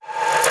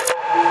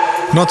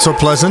Not so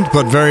pleasant,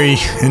 but very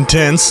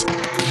intense.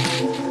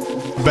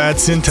 Bad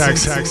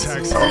syntax.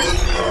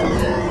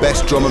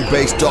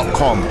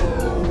 BestDrumAndBass.com.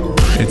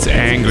 It's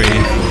angry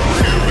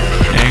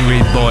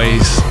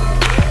boys.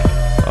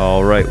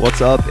 All right,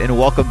 what's up, and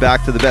welcome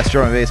back to the Best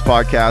Drum and Bass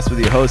podcast with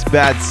your host,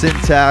 Bad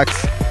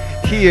Syntax,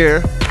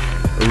 here,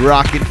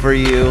 rocking for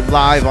you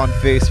live on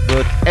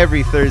Facebook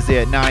every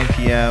Thursday at 9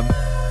 p.m.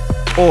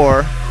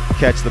 or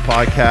catch the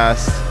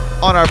podcast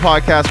on our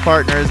podcast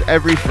partners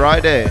every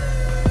Friday.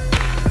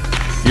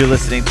 You're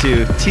listening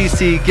to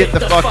TC Get the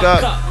Fuck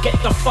Up,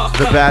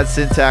 the Bad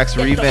Syntax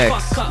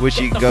remix, which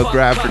you can go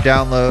grab for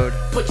download,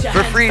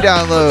 for free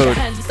download.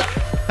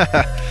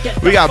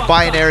 We got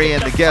Binary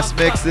and the guest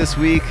mix this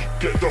week.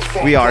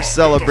 We are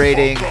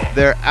celebrating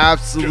their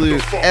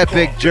absolute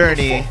epic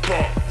journey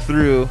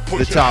through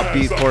the top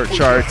Beatport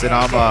charts, and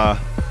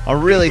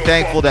I'm really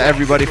thankful to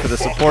everybody for the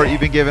support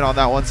you've been giving on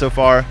that one so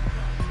far.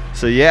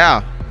 So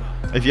yeah,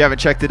 if you haven't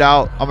checked it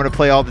out, I'm gonna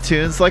play all the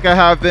tunes like I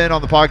have been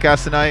on the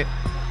podcast tonight.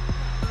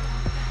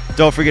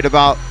 Don't forget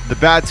about the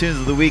bad tunes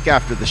of the week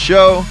after the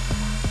show.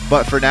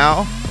 But for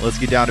now, let's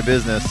get down to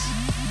business.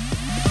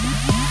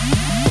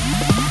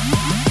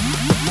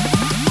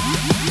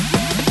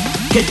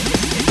 Get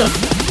the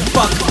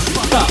fuck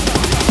up.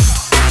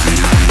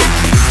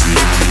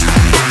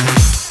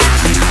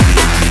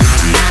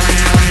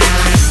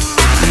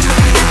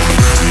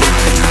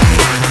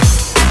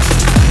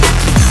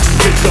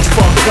 Get the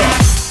fuck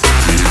up.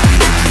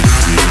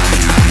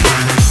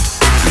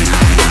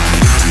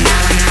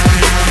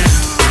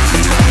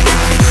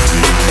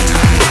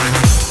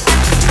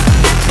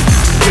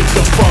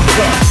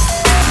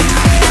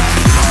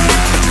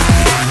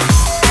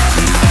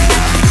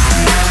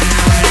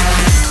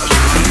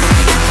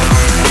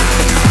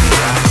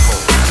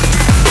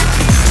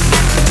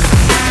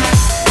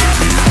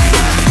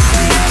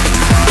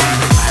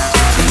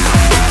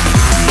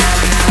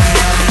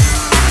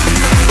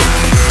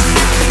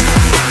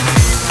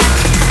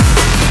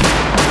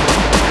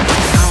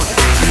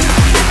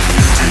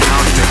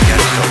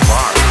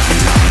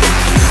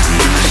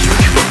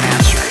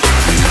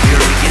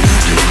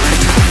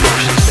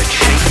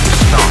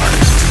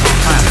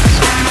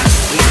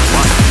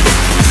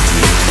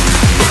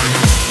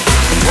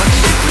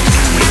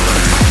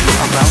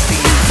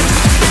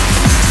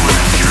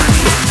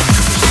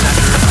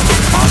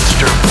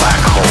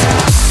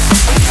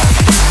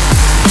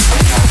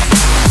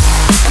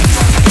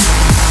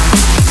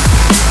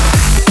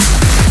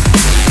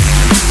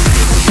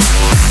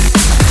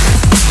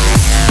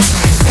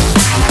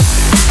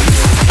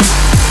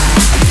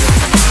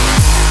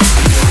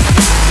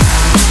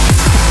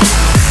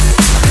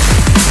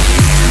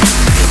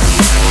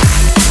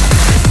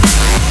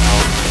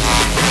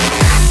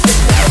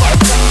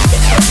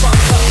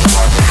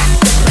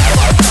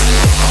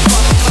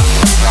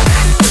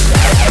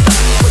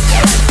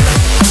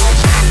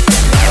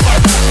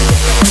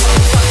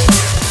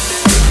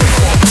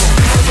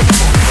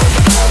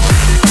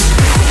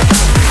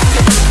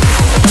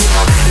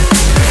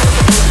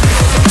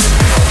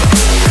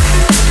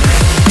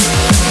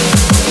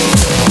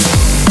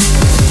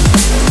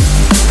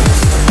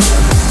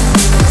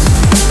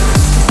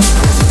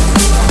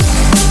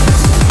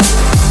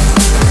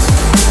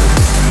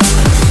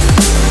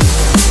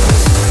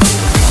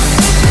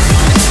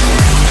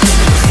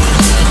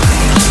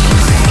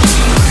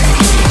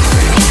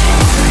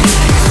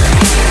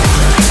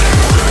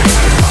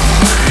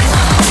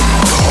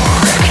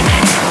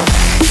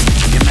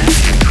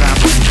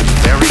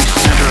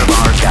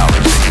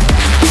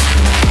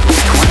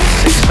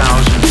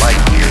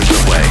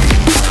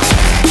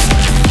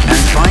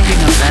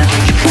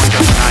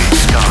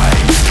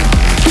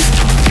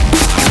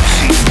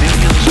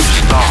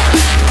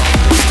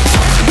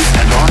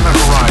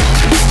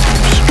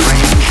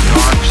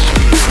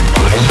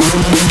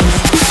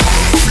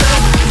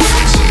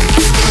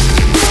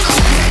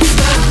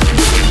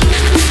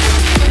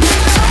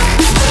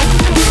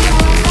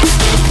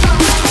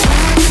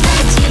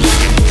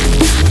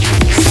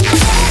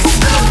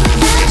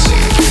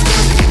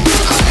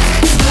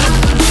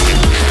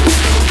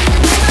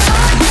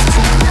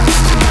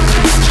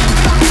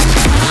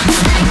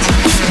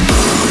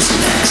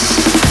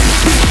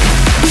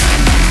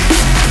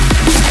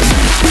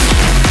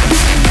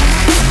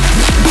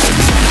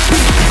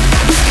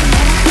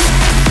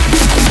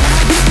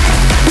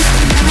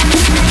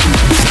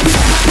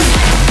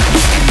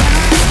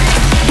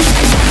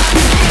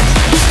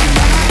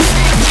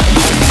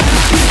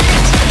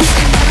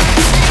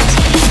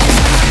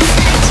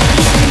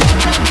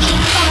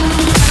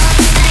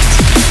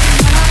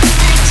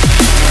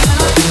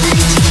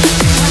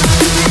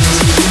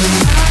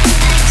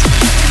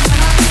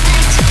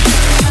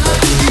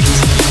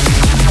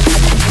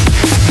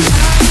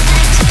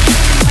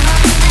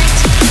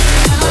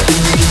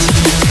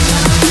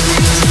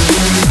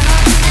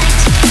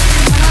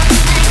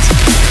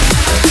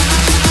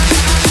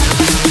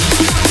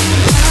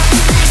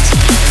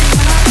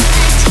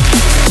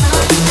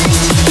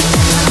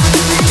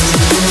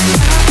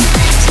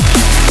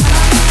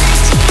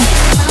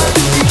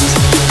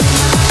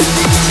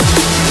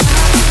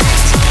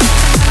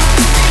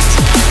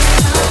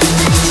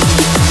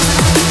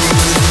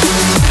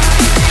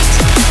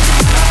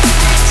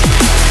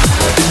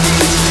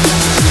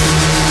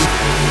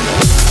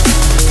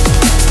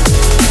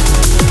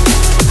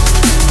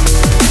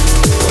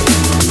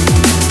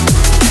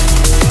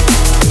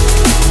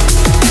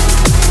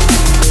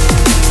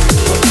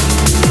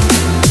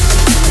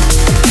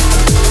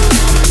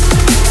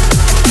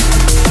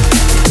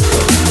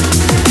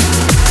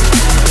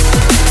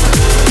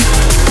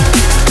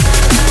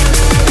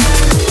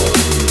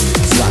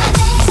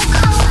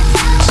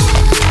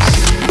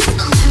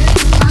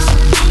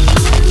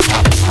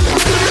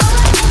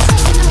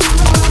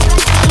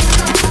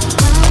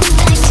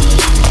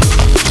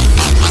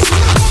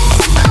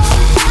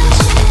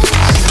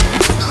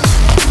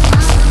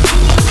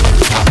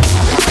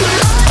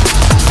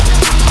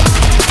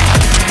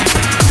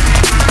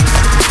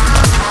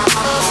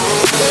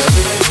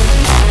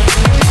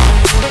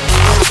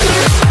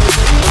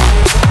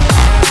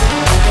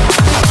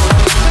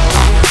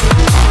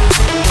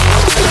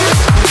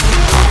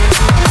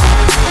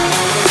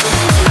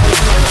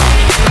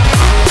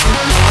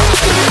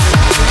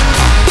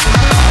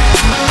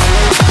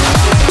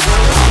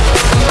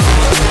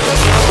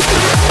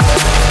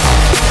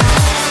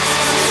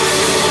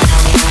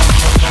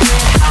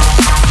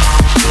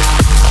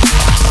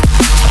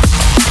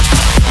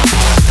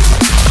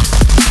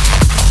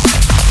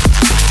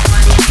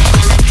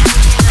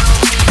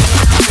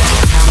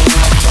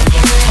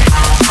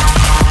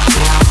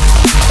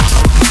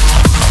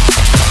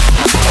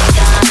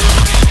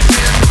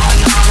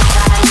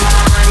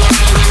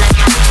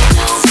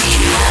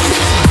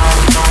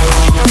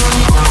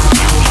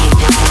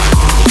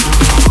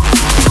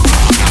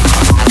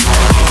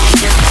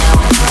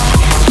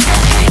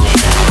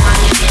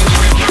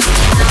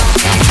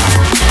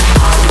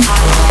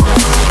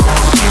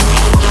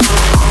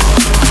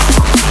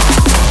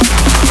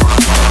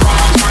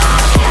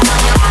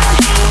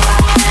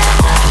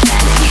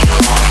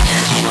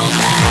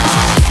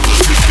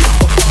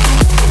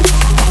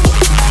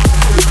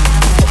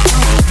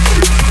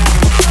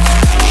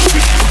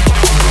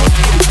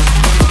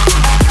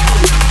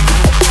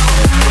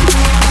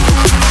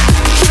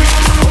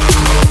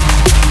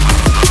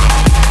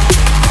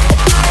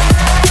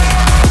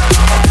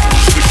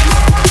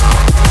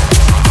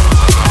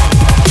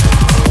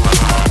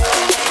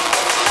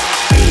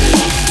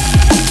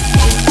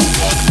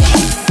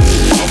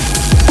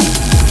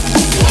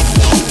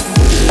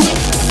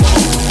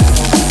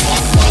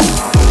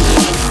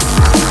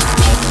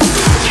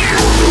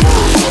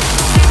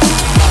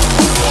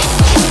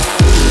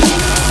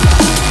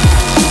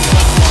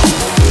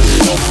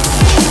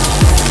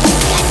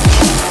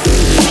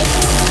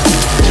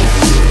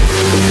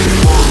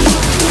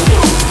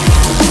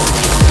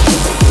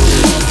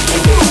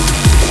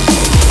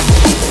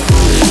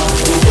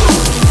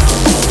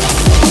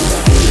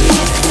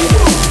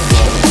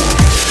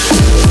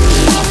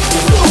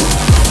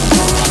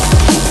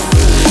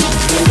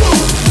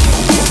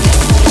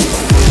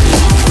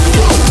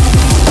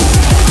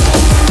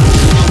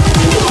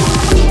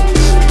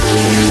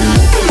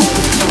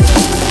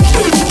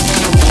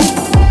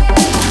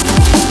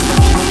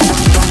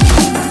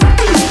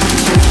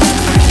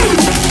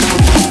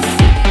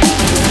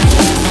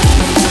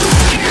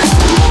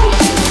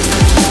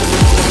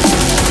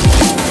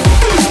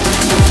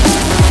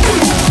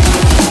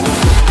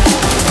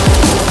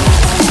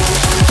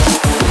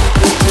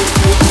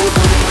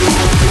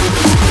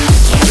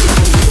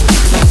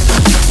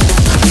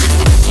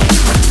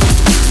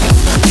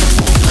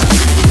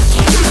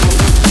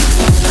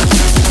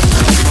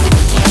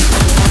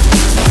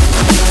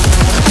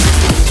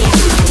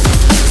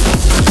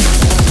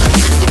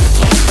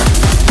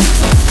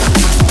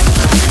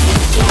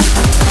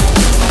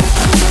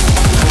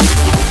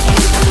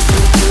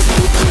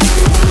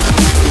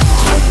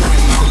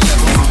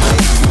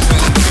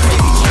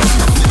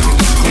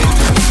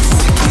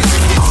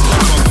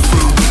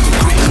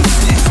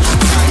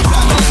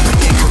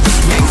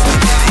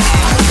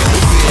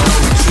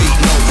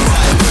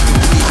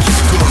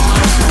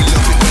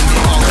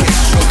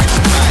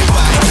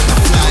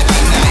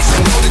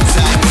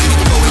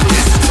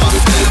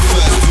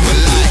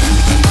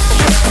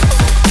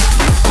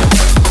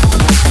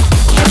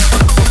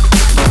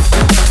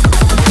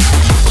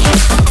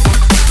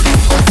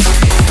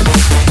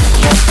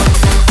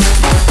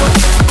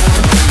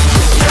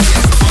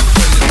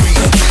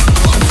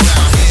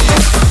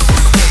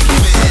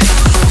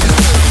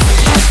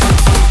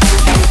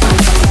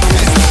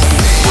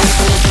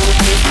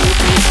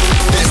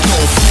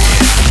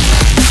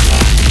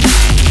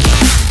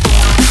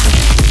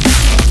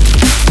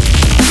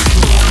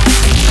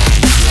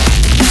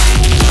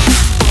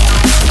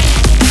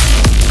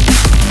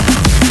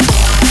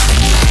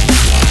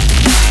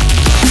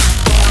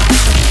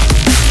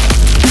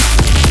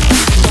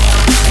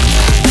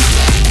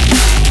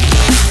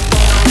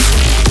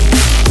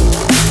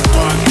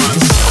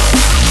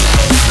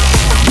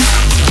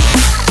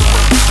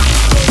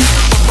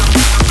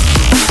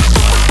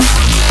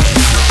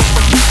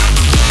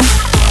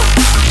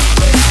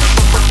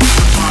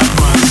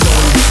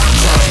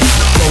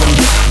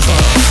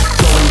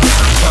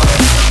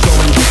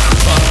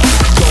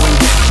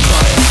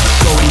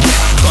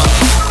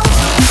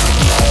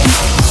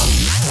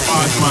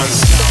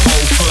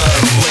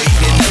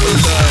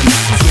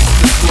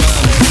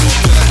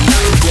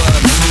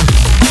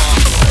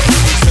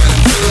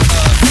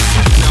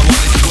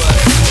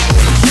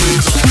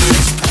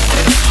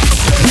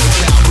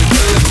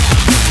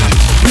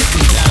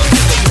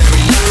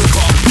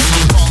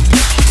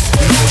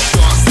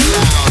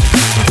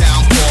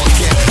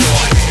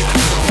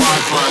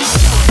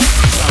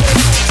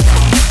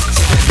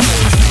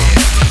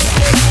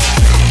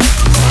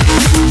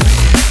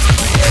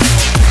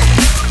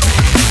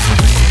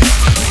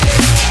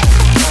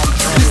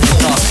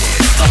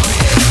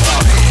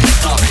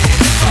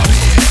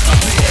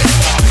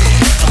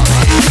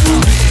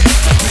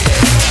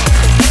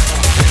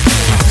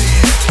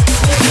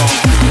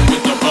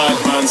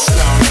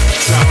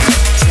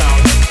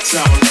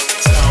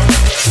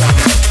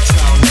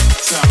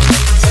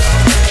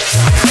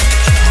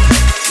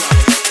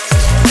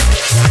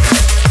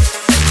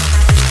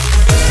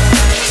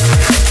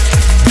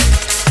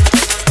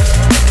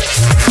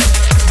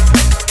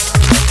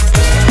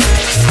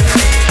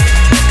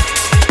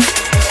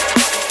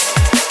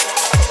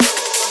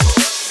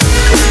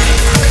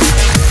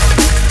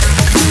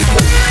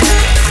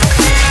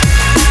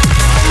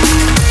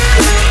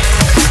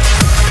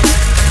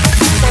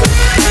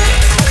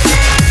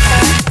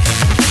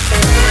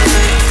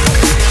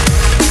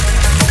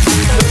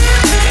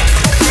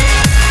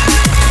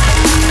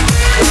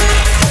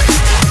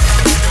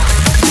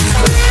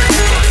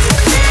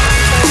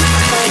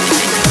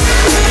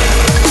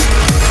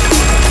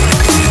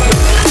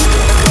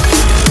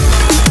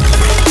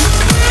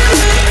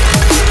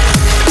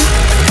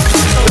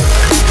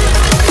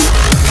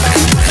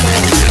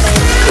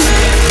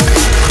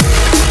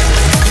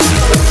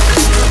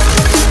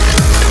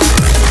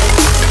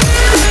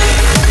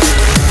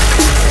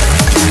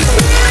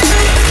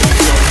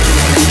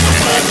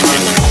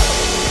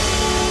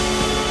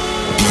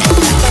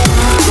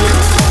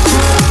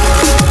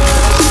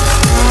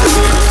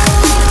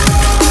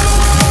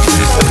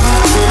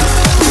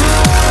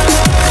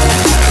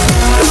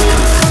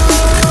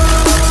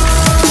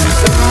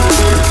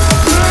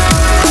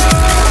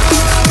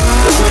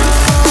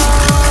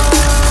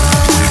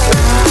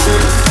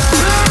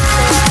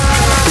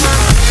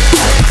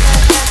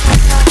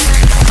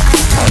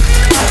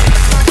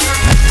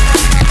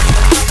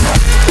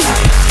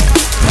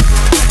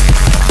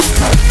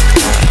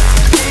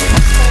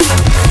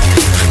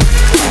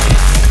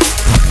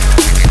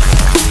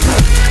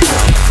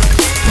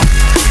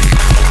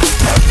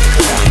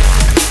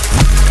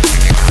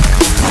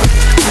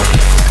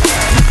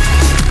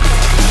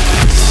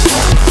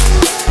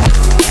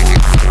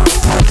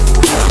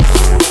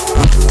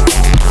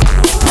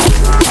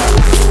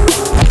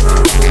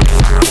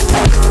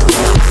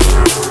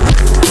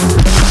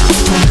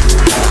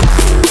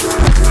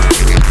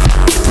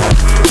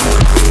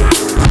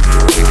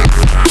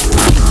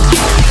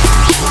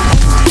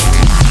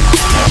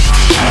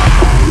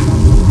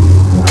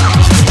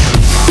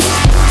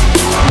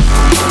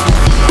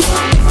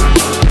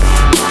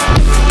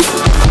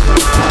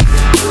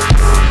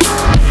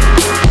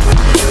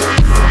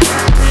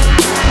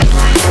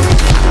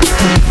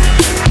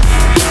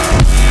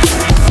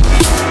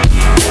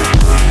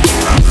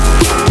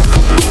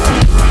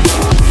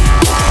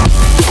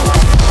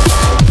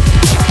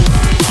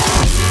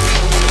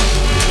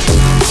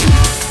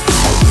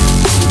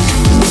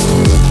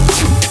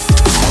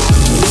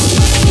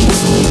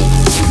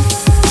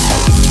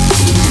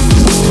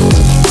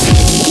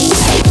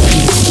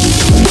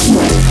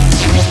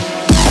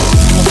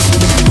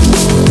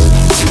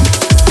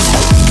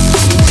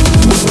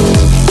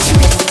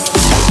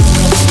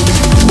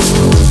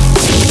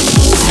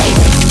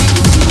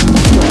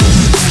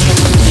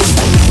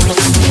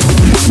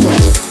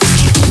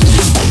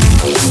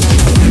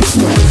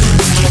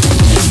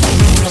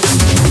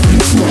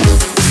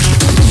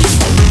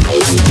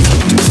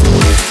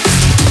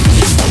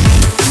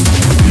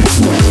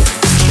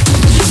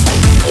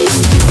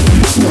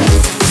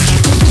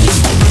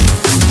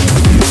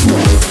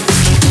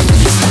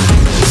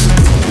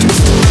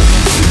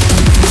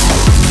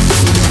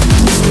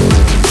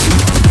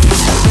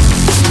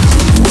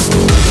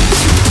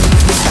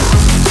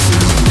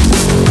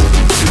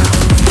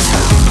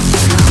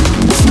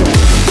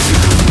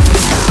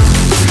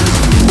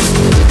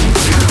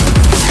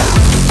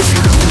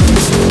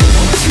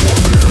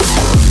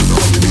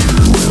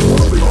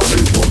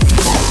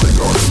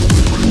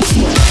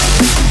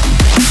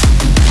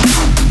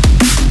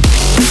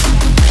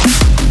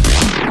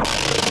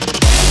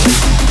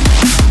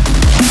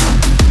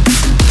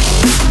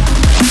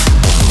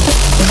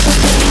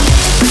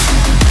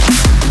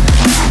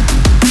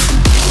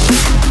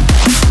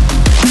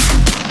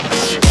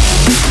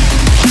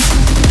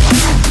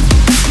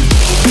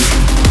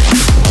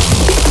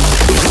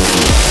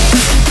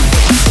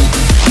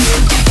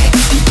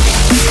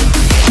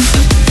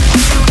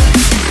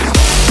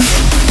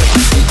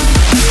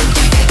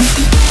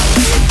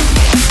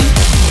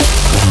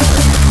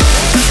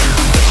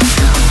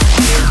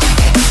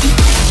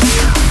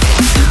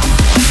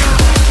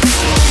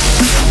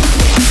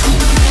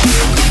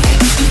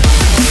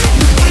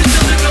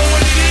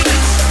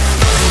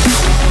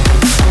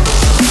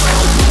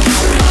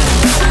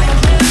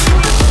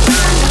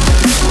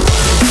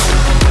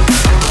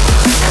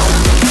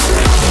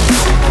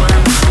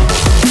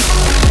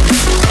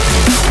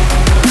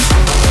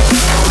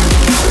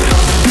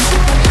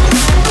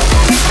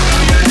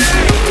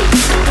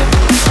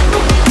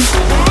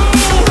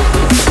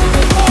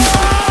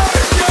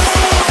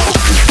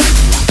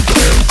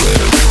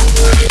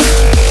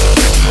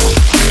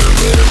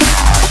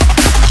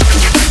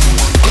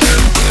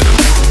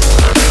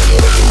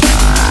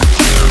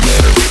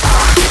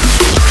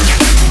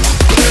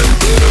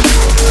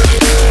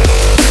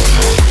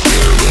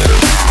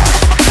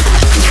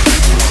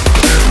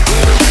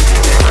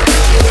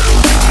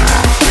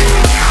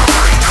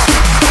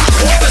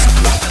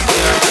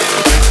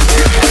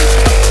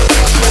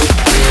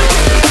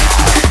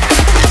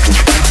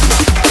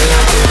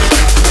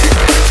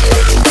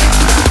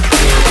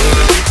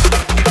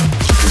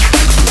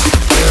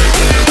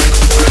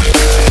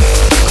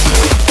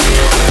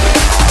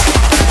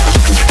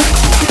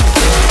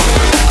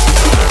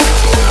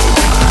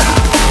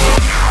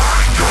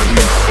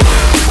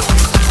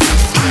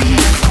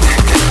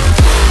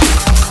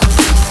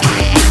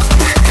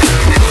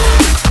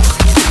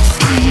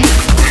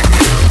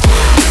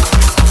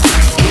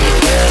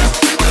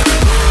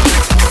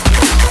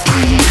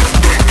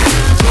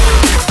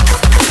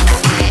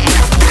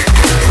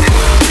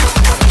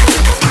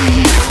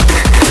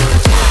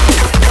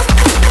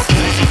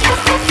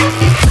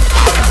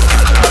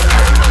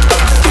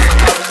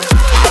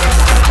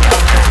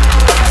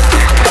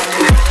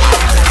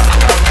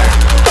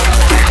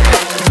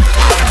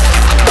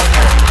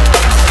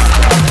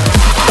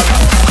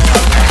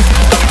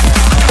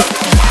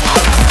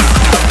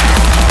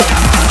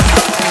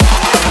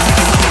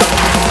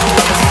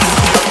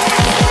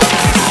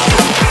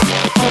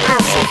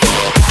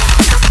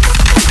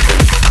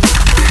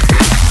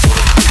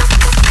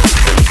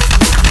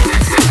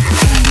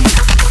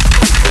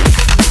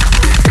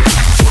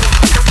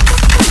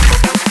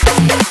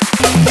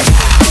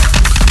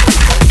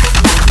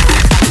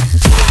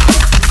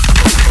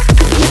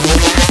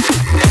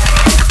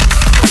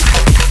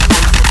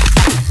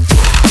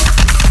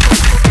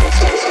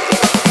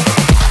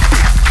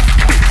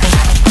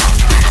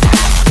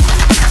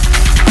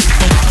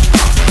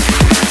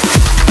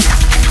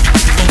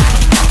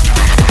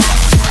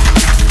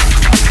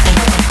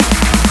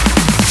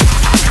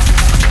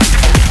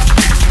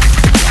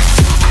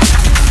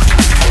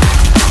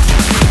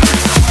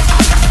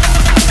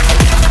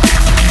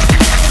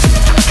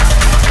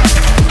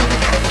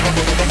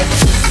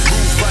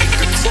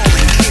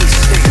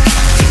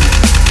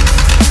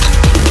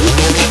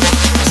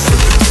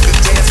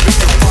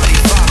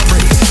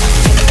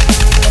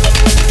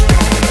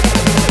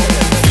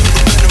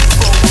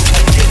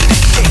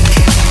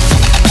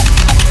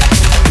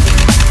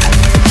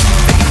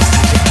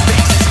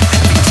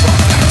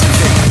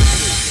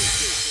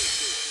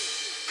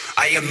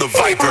 am the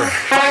Viper.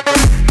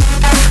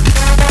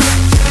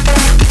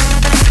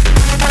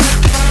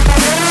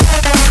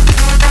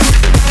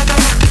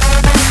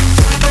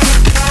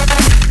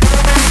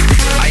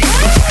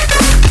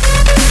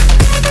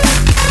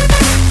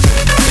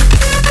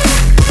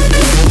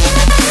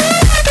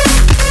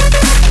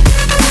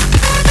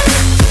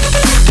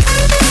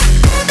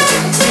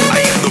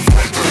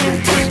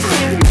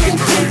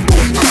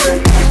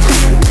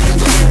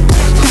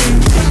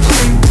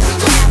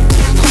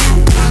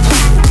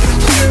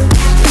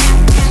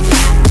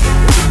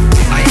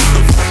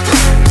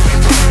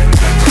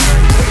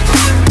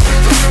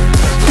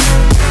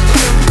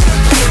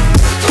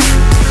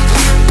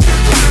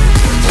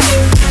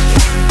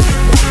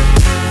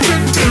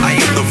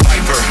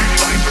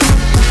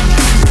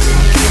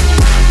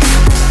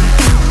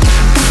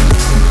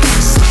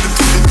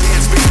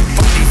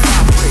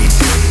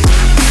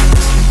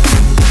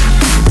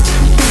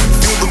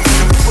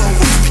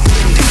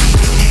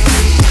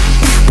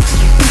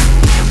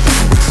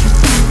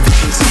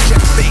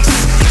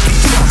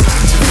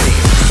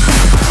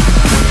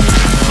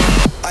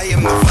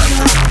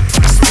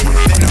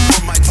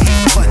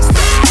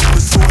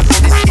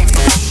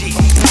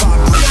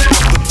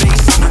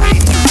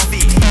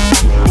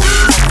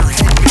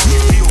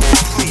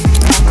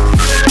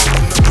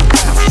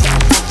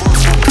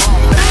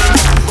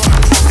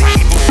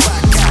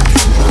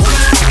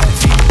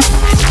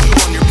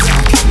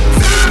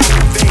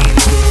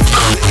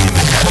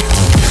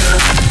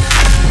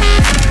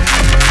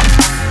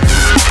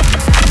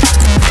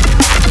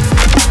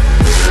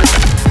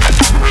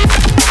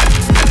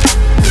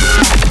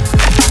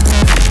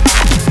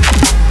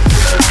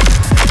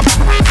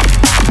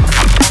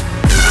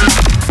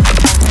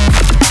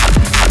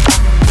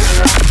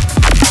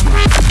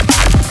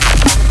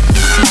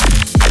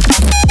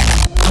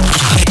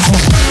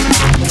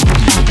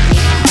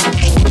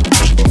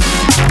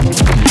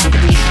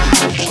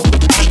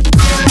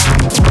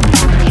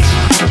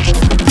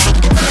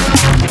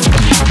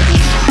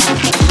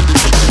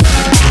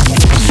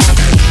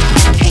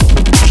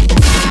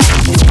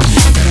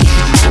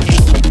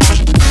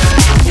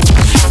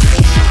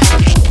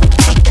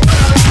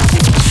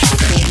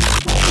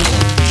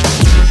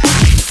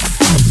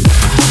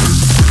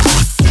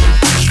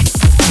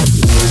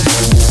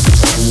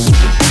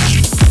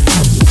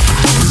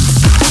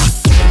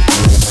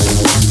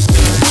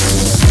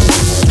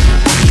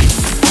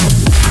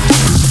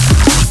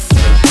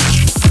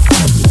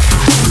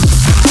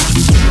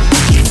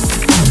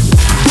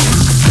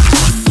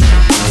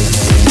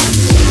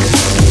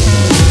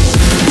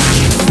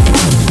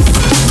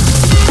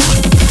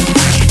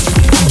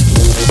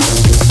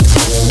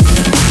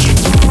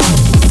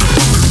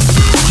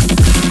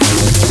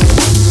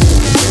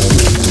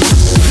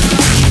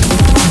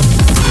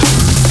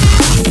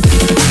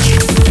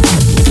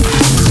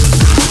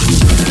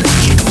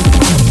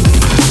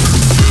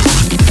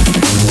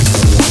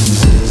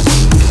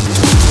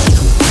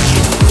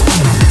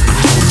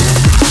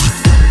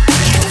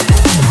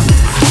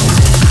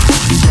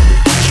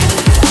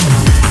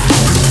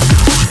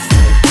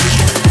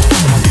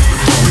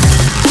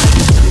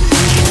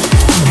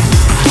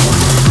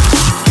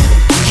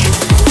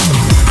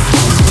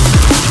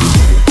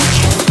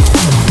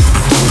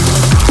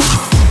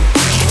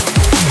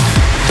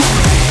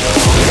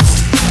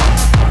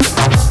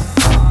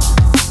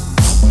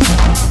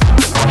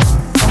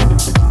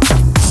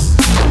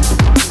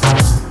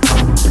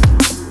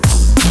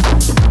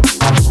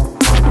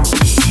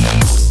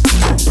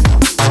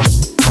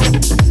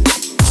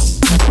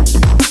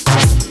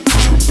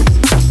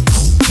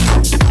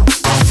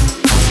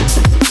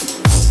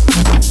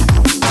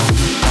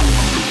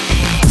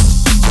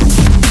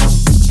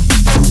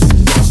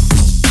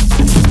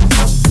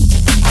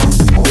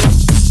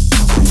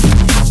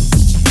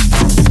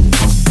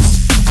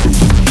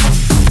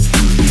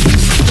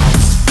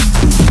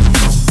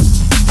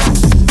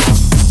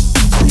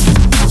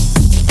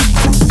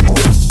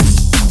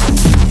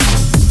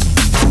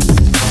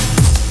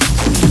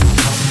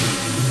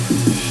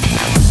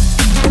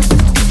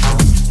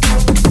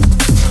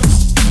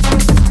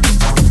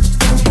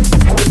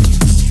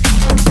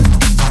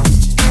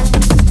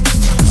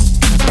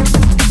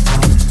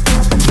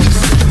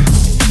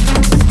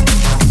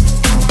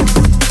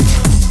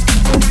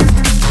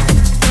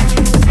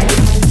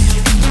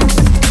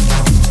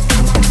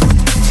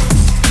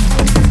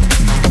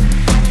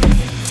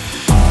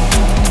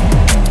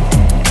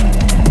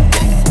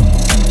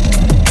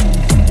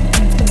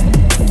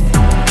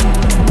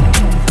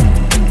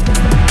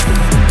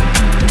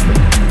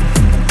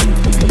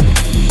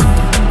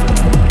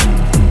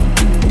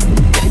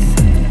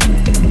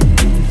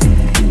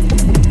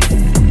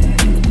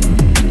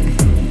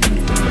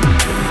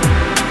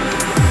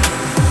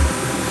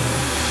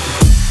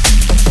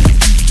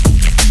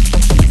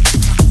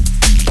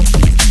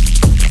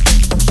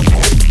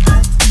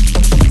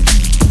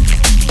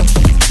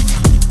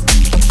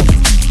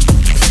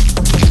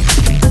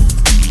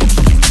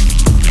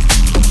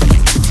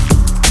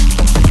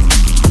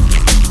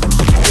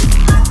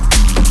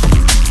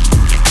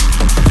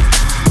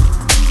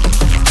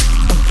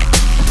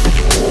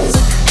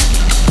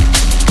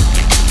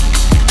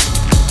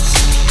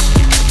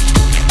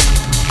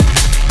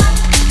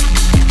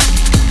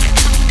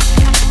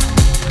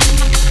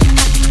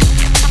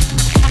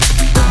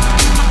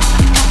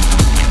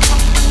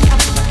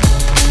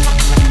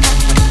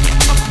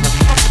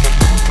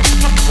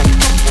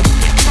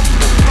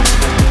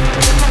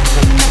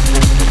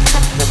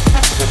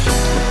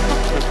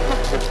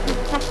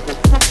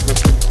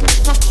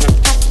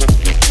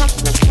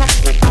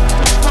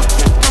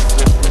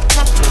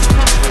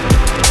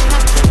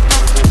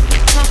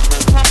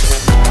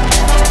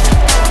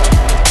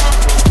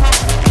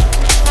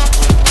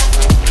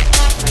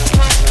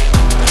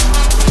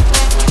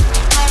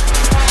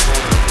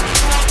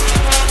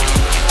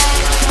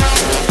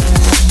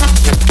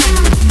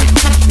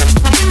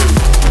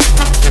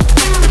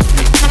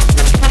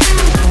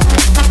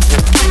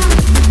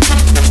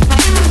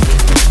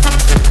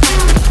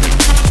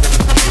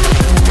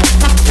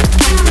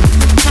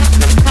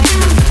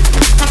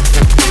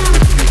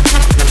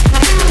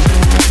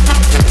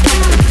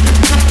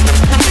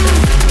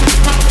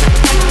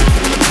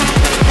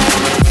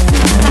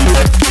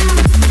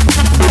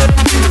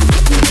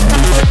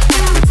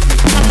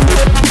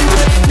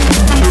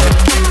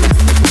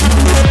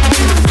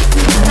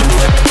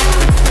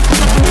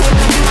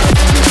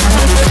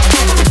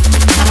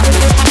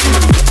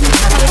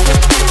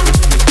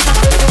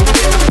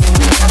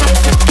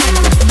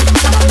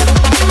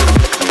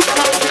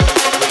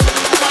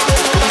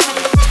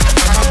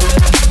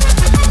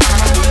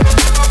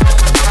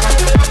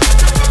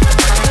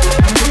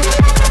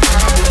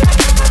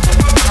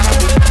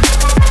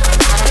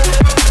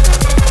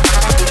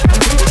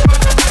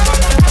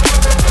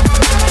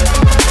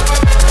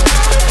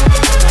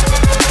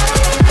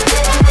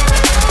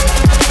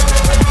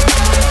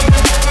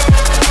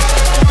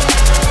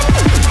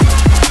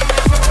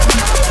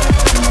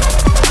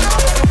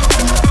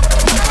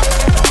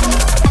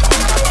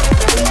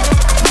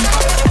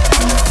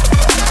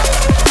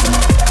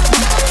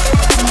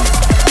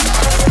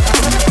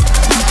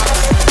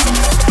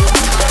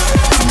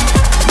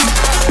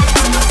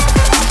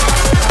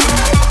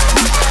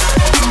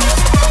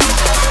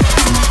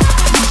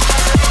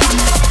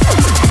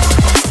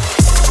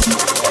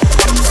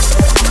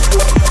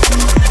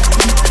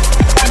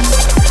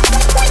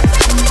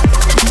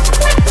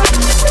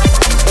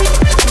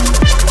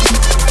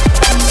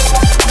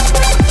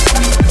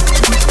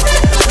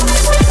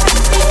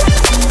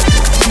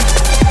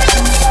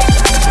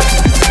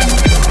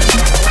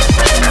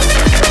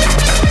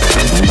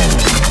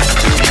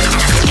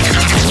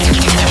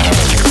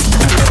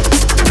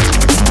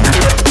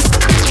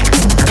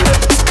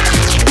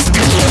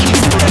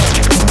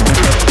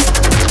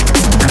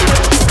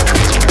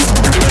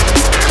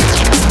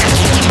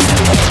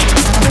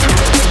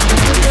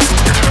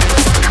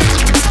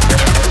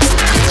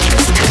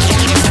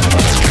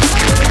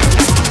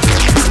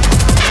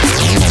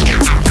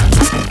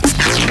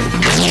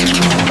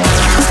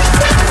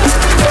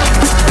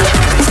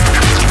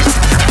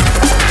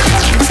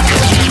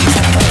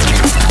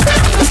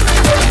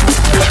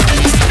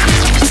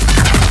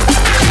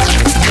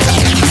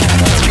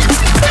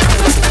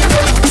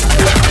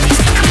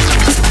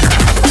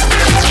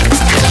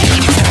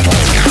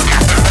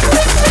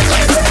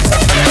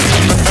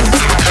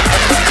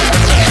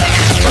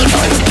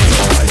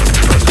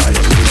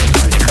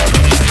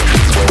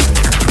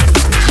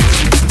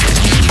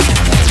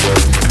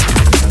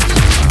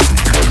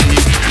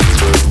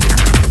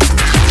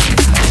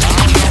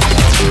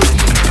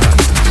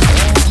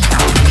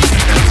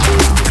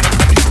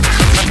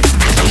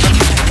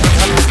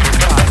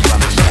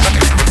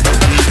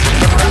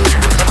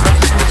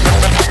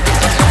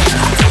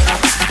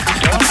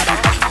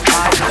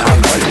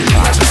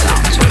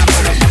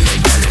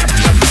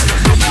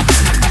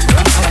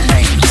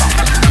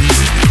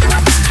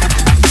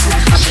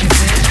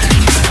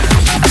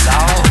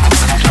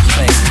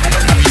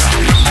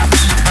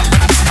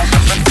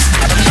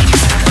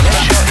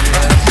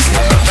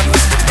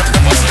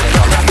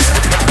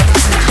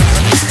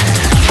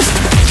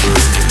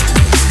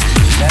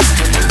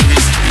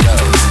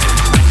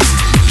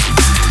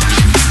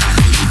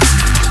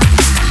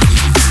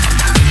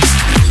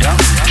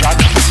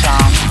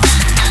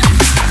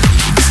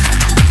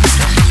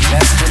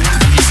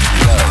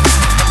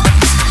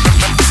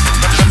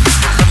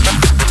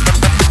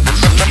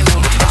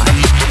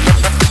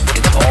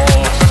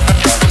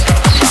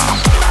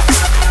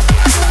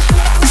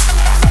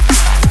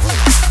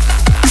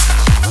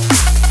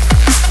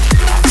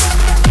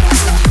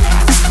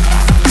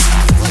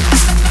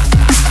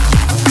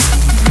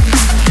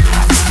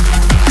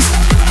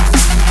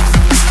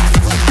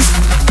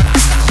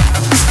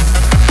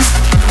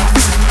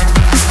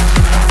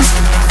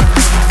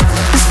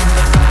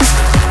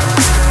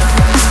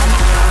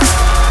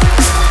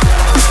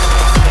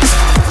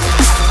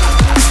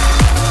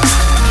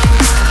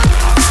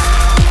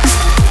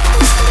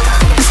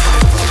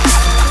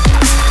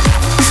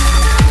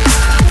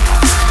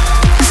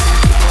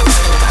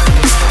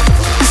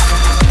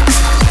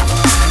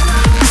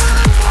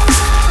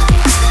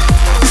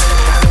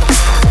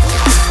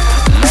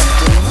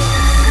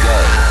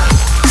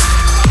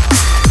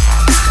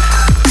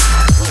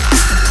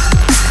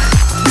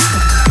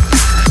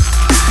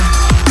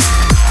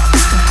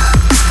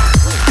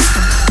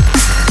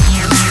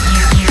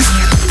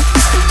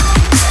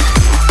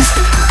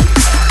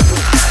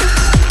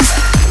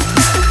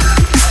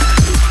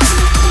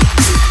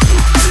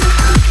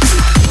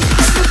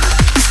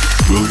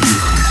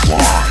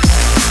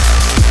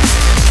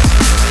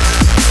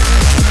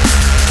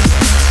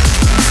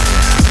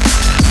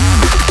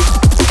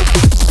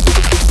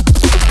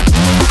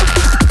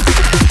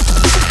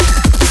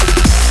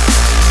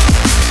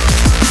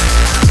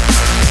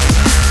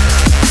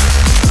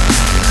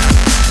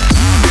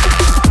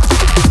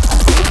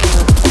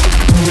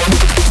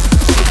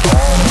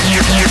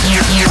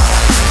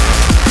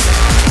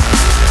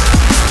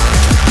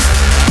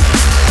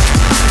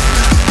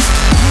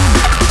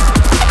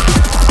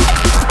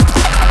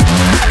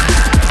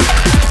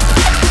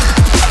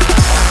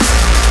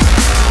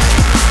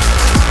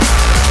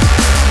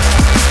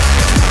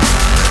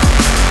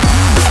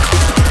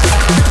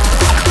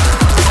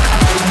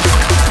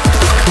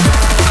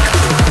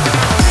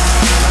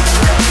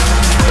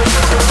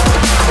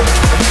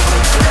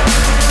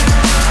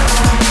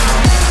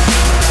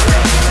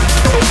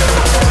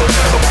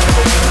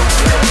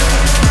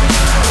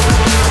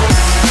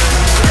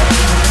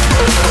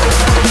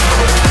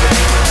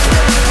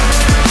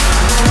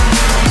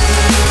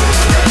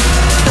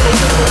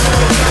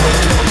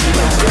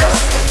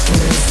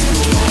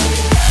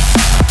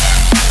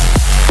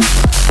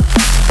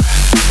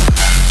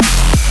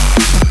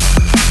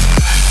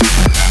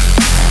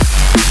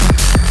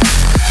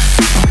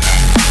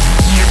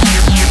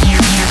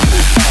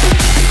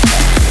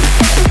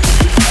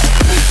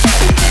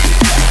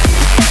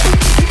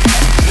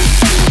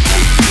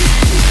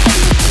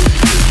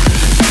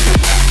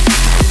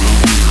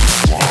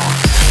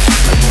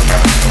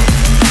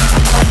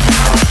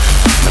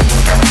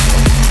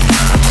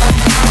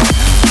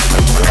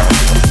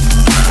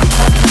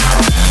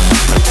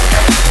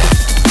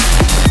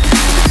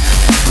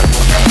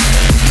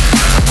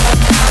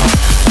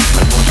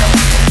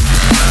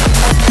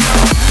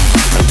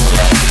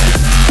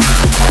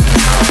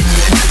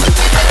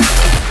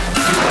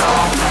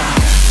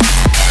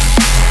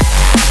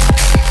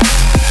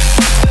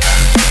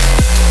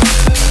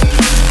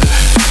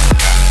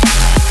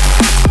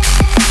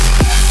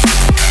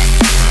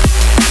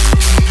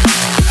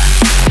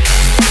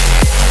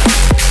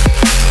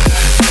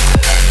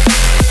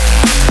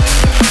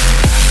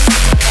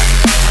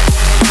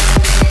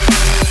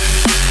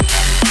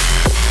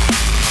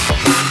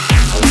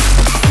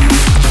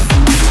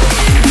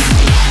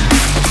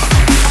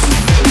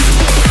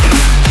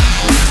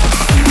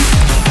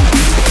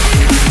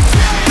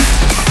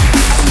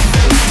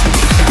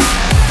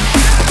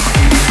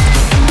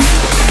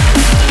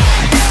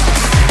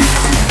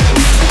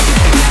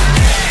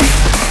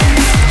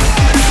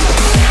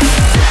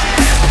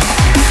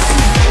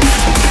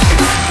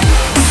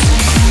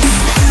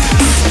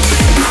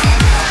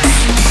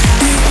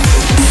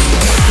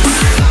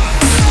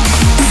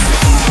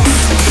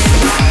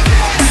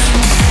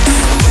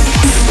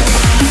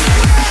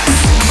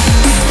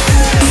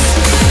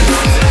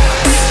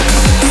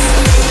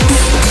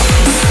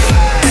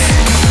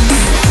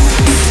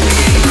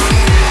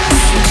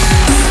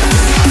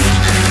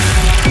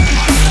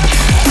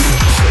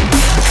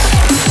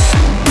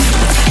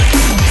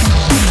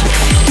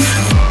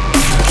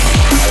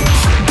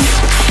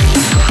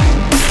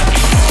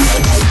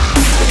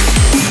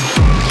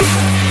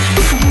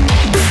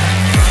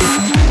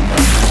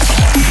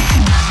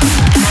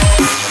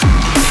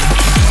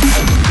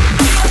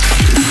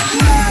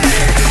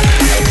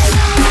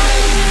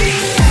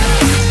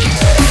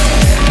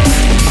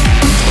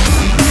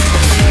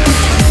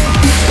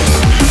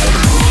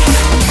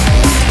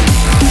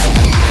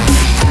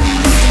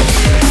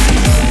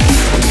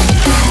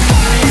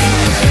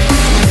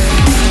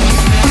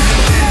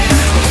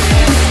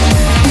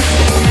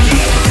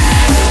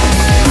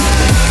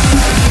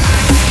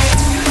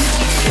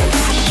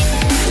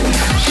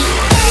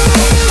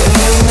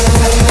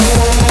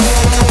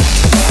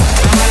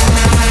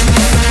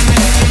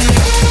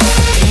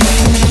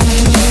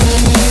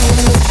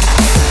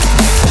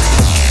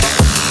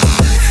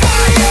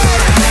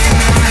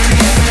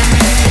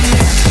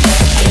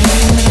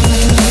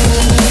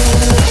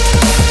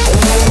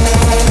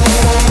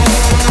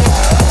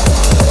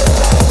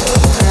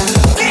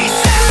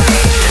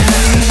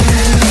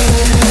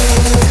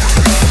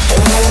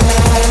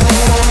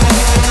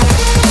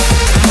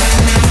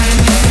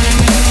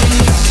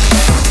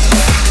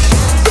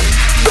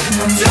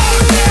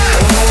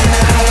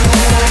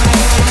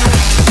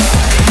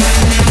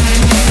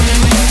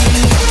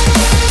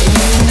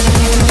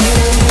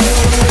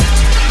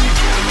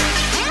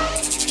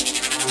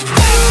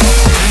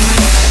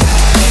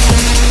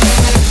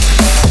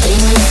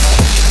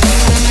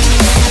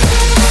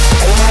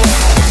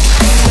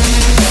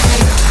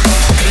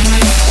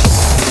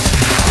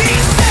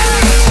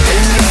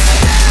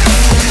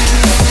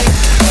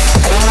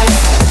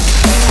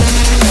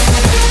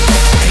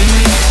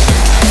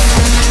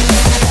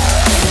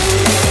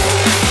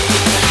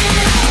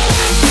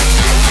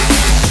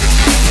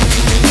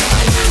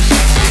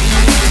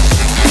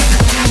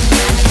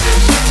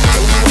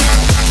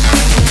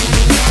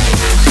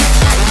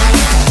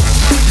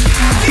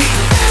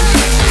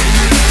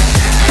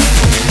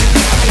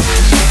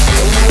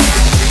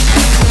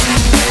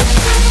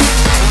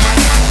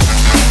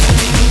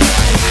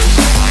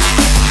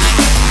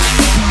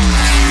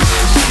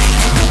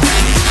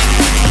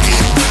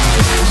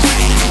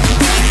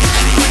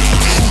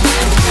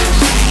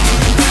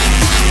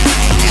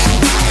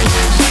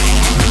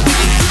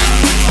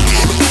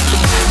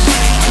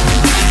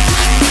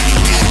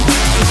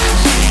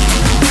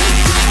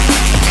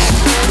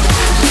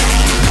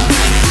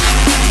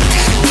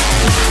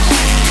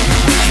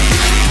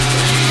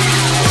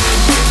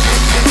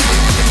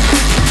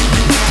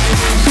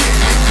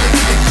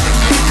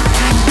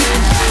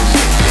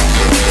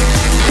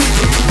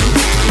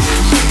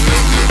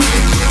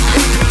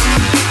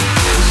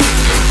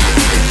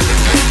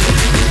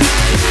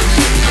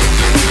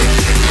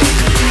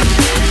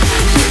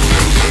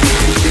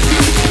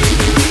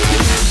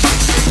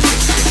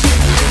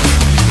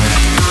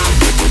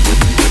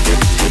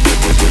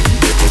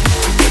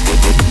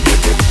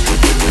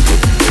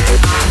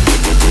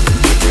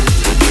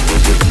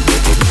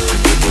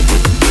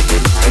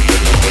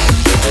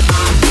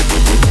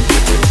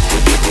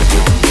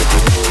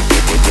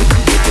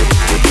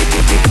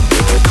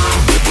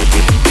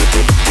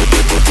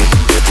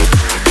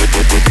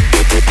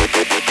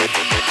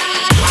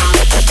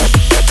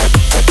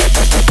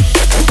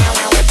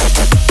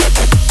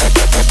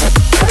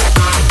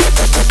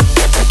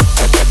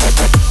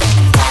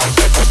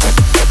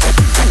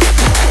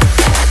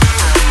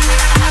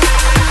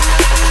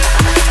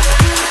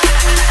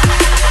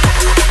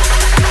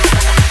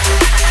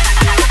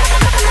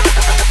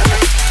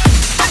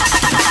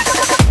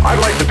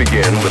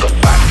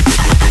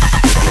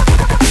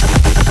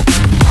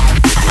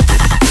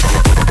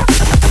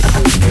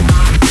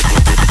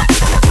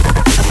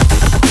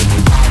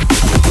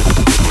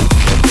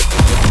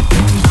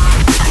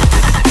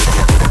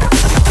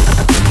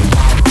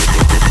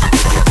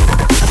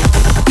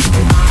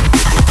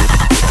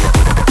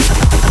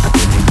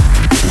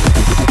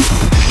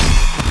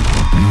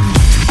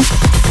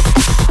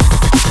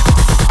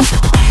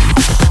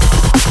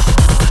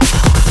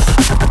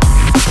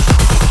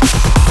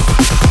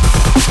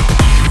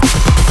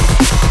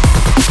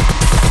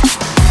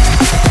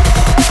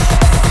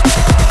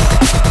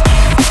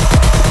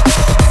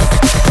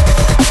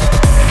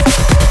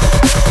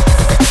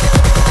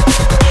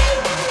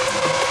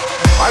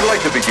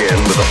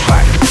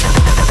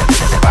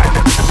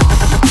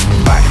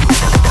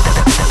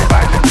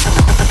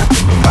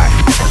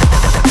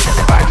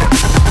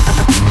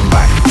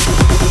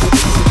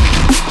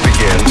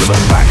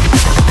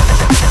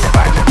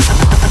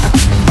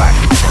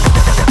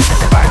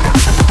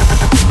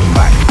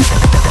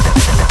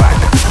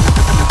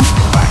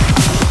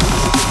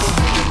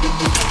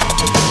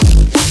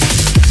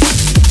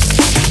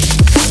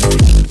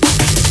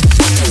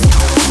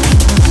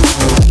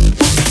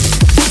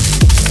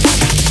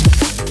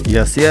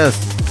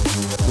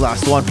 Yes.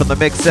 Last one from the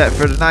mix set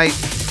for tonight.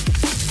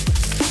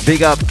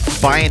 Big up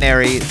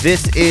Binary.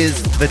 This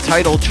is the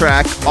title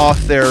track off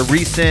their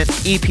recent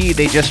EP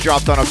they just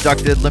dropped on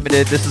Abducted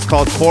Limited. This is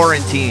called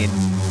Quarantine.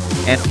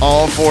 And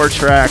all 4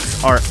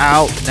 tracks are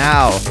out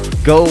now.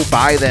 Go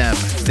buy them.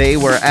 They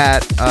were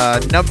at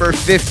number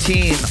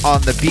 15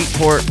 on the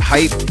Beatport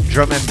Hype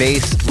drum and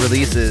bass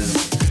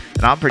releases.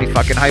 And I'm pretty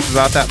fucking hyped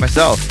about that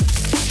myself.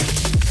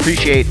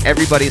 Appreciate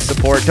everybody's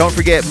support. Don't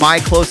forget My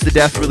Close to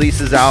Death release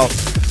is out.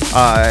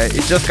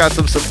 It just got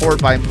some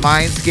support by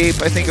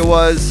Mindscape, I think it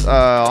was,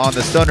 on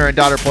the Stoner and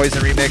Daughter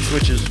Poison remix,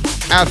 which is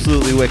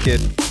absolutely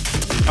wicked.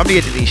 I'm gonna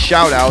get to these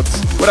shout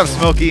outs. What up,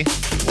 Smokey?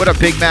 What up,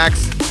 Big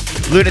Max?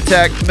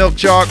 Lunatech, Milk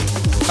Chalk,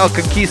 El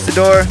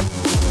Conquistador,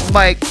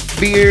 Mike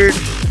Beard,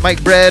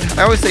 Mike Bread.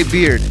 I always say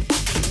Beard.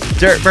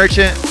 Dirt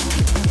Merchant,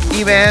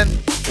 E-Man.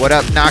 What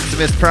up,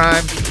 Noximus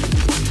Prime?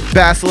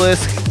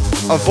 Basilisk,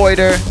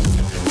 Avoider,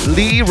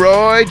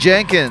 Leroy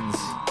Jenkins.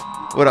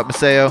 What up,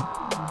 Maseo?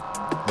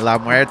 La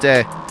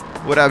Muerte.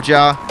 What up,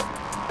 Ja?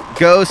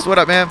 Ghost, what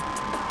up, man?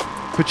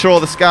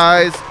 Patrol the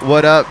Skies.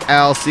 What up,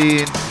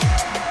 Alcine?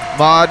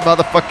 Mod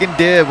motherfucking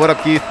Div. What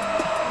up, Keith?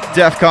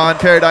 Defcon,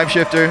 Paradigm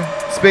Shifter,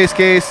 Space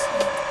Case,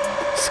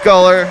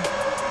 Sculler,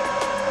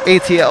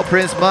 ATL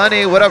Prince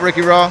Money. What up,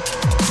 Ricky Raw?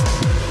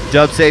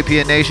 Dub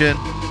Sapien Nation,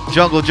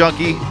 Jungle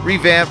Junkie,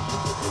 Revamp,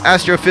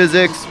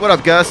 Astrophysics. What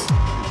up, Gus?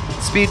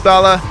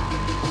 Speedballa,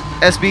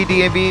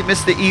 SBDMB,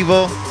 Mr.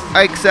 Evil,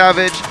 Ike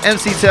Savage,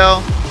 MC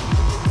Tell,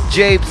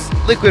 Japes,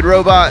 Liquid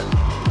Robot.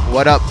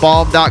 What up,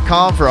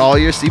 balm.com for all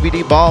your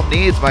CBD balm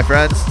needs, my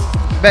friends.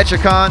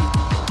 Metricon,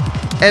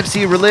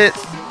 MC Relit.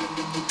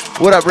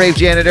 What up, Rave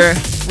Janitor,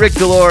 Rick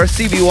Delore,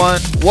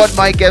 CB1, One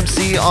Mike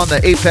MC on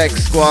the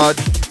Apex squad.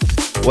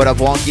 What up,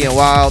 Wonky and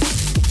Wild.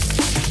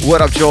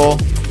 What up, Joel,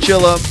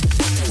 Chillum.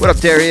 What up,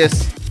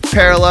 Darius,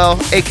 Parallel,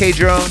 AK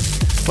Drone.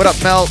 What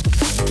up, Melt.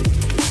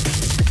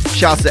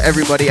 Shouts to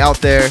everybody out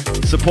there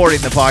supporting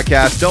the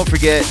podcast. Don't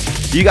forget,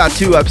 you got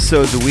 2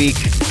 episodes a week.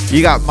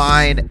 You got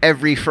mine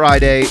every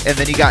Friday, and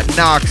then you got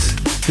Knox,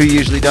 who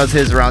usually does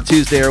his around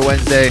Tuesday or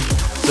Wednesday.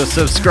 So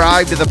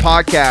subscribe to the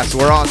podcast.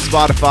 We're on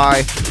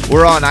Spotify.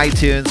 We're on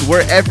iTunes.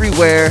 We're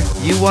everywhere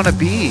you want to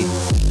be.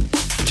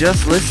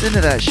 Just listen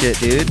to that shit,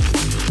 dude.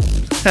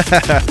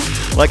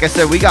 Like I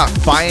said, we got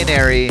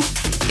Binary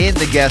in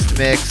the guest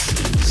mix.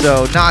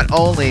 So not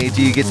only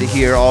do you get to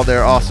hear all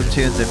their awesome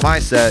tunes in my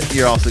set,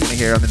 you're also going to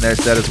hear them in their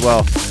set as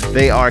well.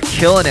 They are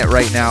killing it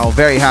right now.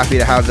 Very happy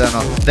to have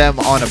them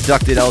on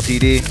Abducted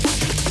LTD.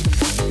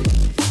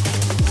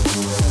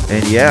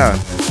 And yeah, I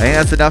think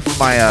that's enough of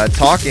my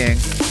talking.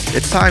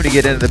 It's time to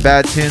get into the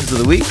bad tunes of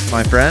the week,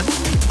 my friend.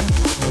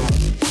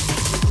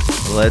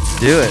 Let's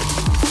do it.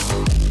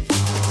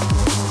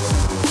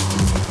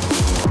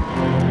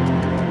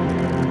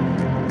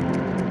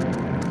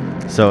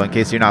 So in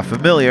case you're not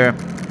familiar,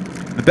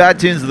 the bad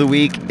tunes of the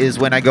week is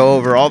when I go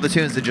over all the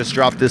tunes that just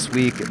dropped this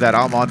week that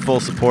I'm on full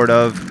support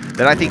of,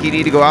 that I think you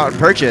need to go out and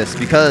purchase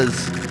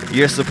because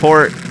your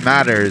support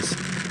matters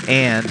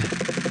and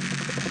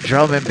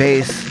drum and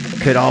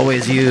bass could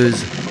always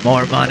use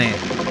more money.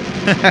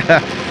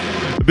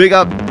 Big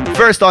up.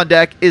 First on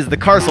deck is the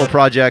Carcel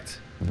Project.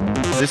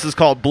 This is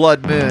called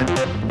Blood Moon.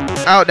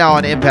 Out now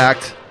on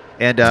Impact.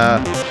 And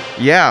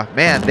yeah,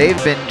 man,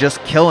 they've been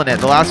just killing it.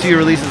 The last few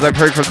releases I've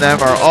heard from them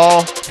are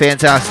all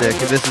fantastic,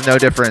 and this is no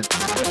different.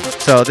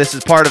 So this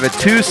is part of a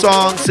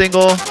 2-song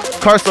single,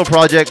 Carcel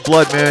Project,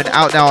 Blood Moon,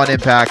 out now on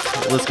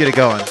Impact. Let's get it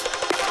going.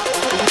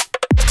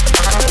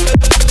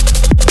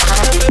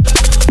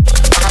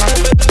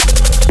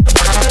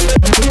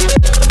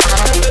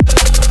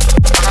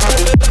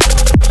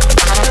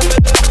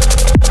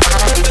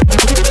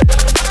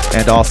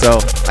 And also,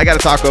 I got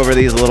to talk over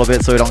these a little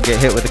bit so we don't get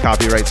hit with a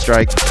copyright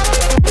strike.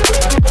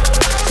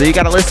 So you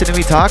got to listen to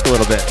me talk a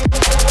little bit.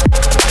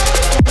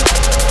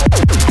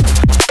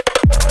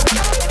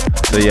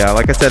 So yeah,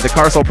 like I said, the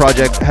Carcel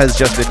Project has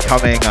just been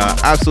coming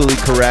absolutely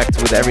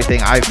correct with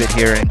everything I've been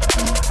hearing.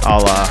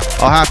 I'll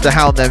have to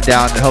hound them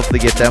down and hopefully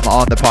get them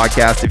on the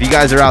podcast. If you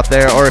guys are out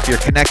there or if you're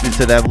connected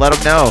to them, let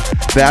them know.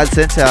 Bad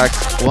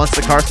Syntax wants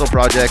the Carcel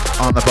Project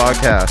on the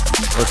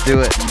podcast. Let's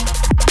do it.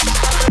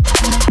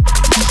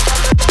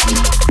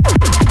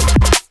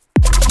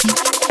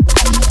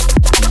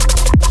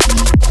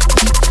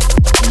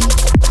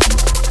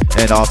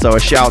 And also a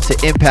shout to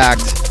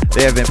Impact.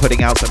 They have been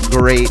putting out some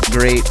great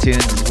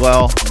tunes as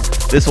well.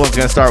 This one's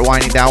going to start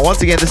winding down.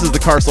 Once again, this is the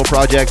Carcel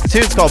Project. The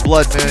tune's called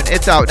Blood Moon.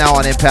 It's out now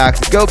on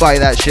Impact. Go buy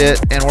that shit,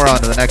 and we're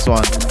on to the next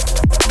one.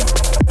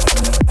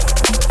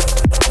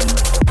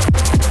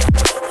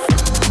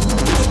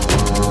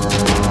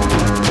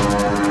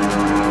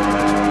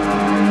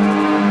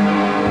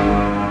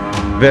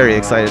 Very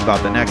excited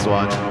about the next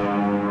one.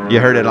 You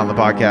heard it on the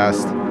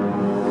podcast.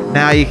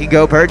 Now you can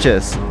go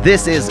purchase.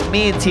 This is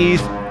Mean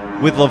Teeth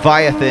with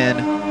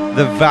Leviathan,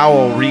 the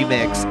Vowel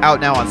remix, out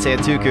now on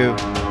Santuku.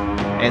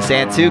 And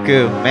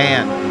Santuku,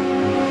 man,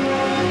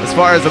 as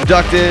far as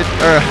Abducted,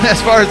 or as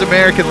far as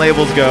American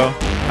labels go,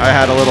 I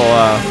had a little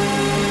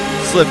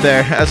slip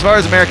there. As far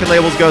as American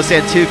labels go,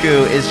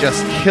 Santuku is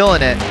just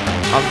killing it.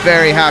 I'm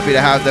very happy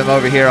to have them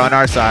over here on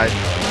our side,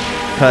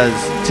 because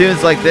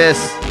tunes like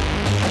this,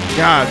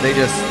 God, they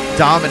just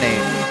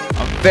dominate.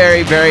 I'm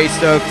very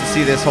stoked to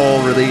see this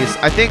whole release.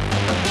 I think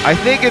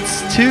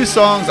it's 2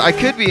 songs. I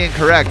could be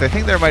incorrect. I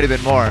think there might have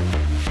been more.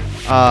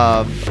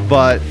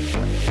 But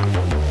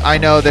I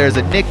know there's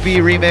a Nick B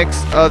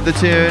remix of the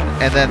tune,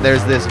 and then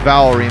there's this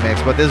Vowel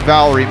remix. But this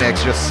Vowel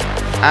remix just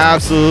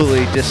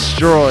absolutely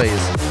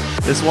destroys.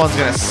 This one's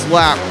going to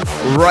slap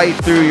right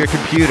through your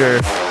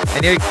computer,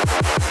 and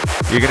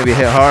you're going to be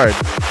hit hard.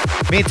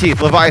 Mean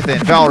Teeth, Leviathan,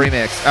 Vowel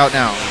remix, out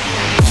now.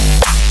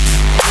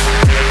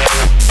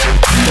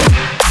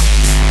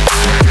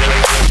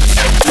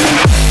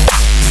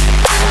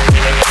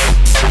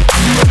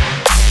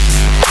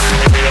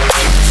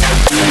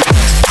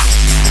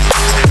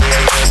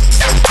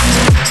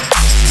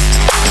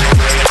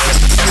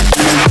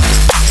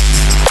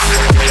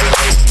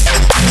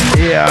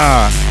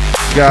 Yeah,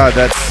 God,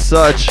 that's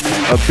such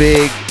a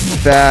big,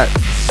 fat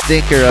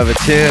stinker of a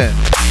tune.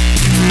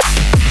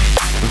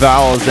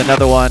 Vowel is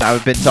another one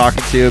I've been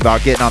talking to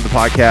about getting on the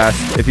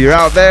podcast. If you're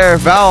out there,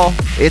 Vowel,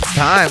 it's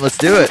time. Let's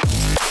do it.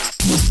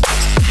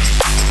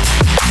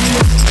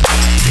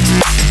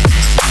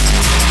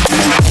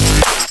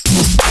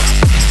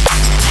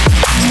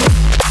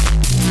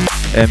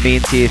 And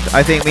Mean Teeth.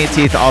 I think Mean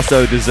Teeth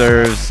also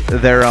deserves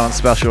their own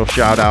special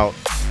shout out.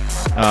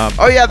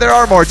 Oh yeah, there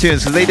are more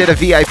tunes because they did a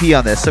VIP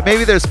on this. So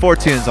maybe there's 4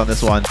 tunes on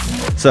this one.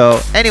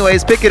 So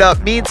anyways, pick it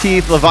up. Mean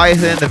Teeth,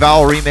 Leviathan, the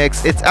Vowel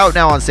remix. It's out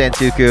now on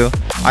Santuku.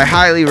 I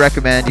highly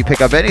recommend you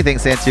pick up anything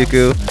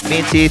Santuku,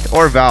 Mean Teeth,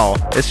 or Vowel.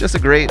 It's just a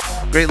great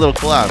little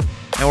collab.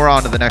 And we're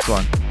on to the next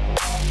one.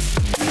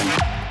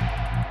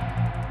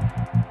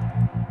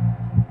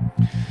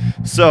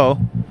 So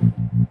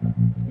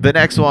the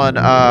next one,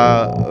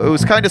 it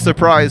was kind of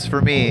surprise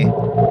for me.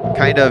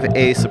 Kind of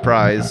a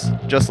surprise,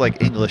 just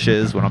like English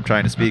is when I'm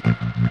trying to speak.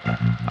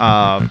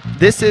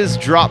 This is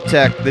Drop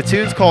Tech. The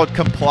tune's called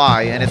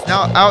Comply, and it's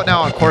now out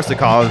now on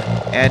Korsakov.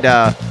 And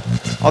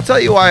I'll tell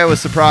you why I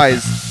was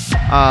surprised.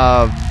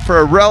 For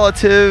a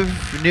relative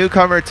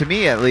newcomer to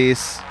me, at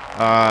least,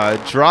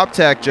 Drop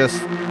Tech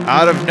just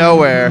out of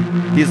nowhere,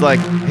 he's like,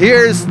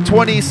 here's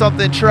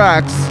 20-something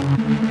tracks,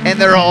 and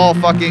they're all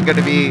fucking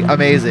gonna be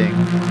amazing.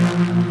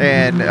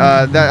 And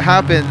that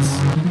happens.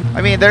 I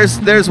mean,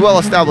 there's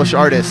well-established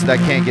artists that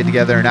can't get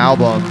together an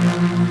album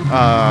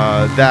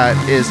that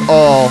is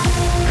all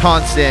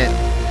constant,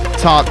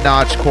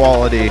 top-notch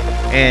quality,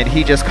 and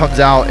he just comes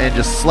out and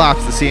just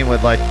slaps the scene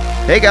with like,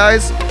 hey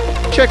guys,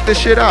 check this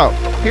shit out.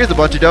 Here's a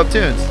bunch of dope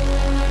tunes.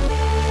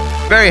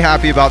 Very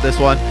happy about this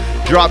one.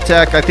 Drop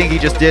Tech, I think he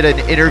just did an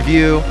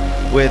interview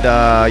with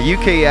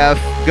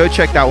UKF. Go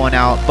check that one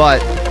out.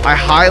 But I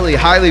highly,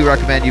 highly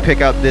recommend you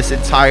pick up this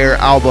entire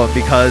album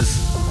because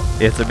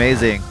it's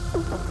amazing.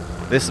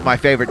 This is my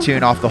favorite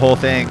tune off the whole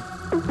thing.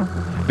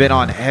 Been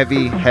on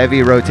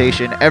heavy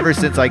rotation ever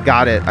since I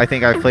got it. I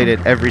think I've played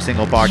it every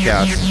single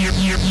podcast.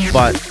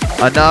 But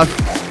enough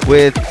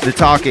with the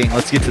talking.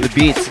 Let's get to the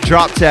beats.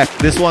 Drop Tech.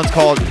 This one's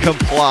called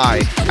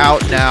Comply.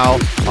 Out now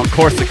on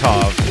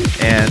Korsakov.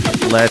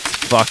 And let's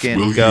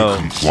fucking go.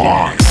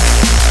 Comply?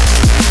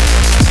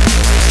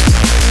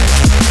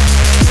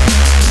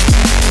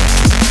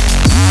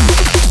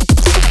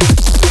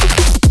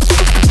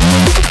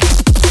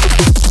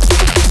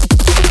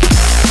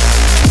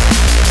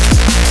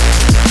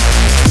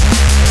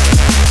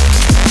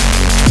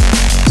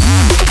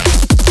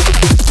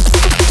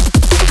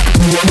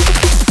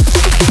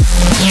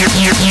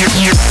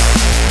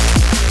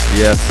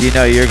 Yes, you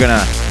know you're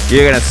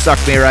gonna suck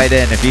me right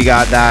in if you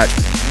got that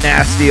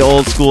nasty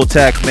old school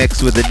tech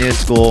mixed with the new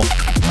school.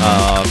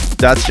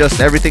 That's just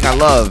everything I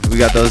love. We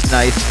got those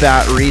nice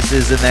fat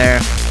Reeses in there,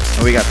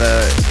 and we got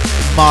the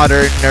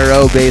modern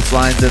neuro bass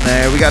lines in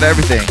there. We got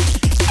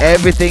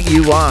everything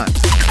you want.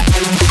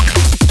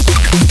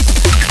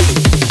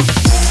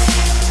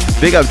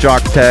 Big up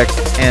Drop Tech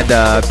and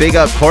big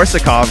up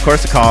Korsakov.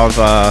 Korsakov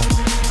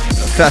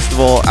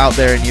festival out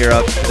there in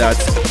Europe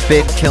that's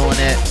been killing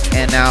it,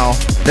 and now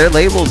their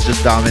label's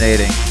just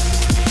dominating.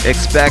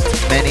 Expect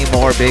many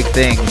more big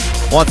things.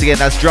 Once again,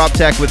 that's Drop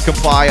Tech with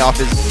Comply off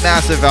his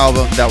massive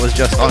album that was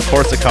just on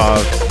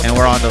Korsakov, and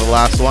we're on to the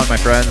last one, my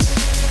friends.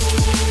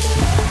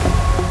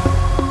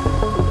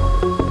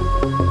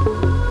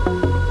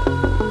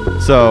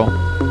 So,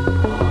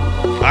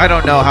 I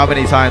don't know how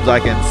many times I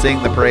can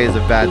sing the praise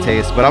of Bad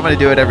Taste, but I'm going to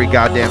do it every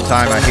goddamn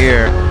time I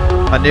hear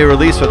a new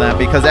release from them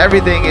because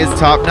everything is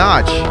top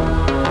notch.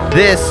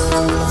 This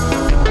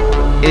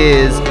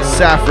is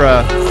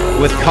Safra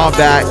with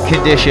Combat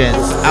Conditions,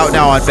 out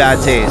now on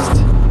Bad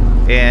Taste,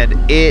 and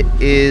it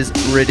is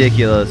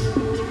ridiculous.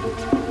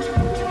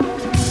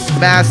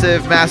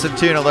 Massive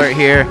tune alert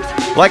here.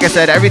 Like I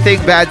said, everything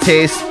Bad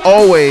Taste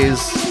always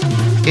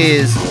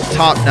is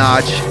top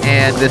notch,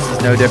 and this is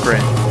no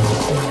different.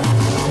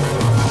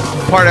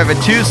 Part of a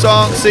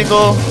 2-song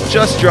single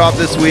just dropped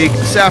this week.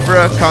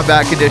 Safra,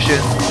 Combat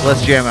Conditions.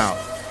 Let's jam out.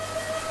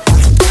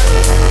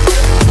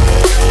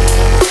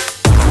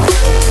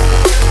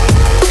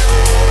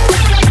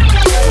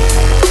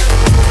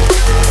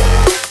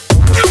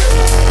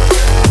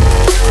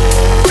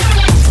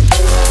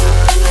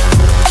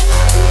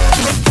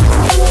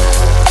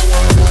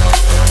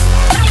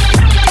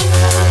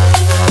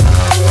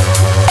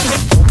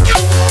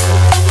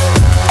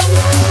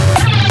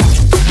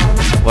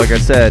 Like I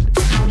said,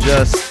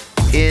 just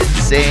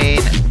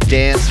insane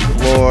dance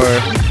floor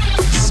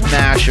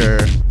smasher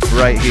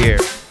right here.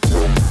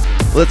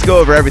 Let's go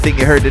over everything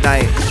you heard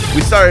tonight.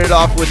 We started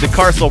off with the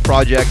Carcel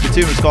project. The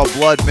tune was called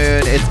Blood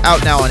Moon. It's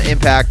out now on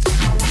Impact.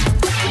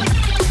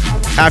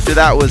 After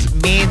that was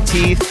Mean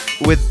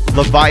Teeth with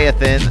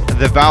Leviathan,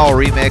 the Vowel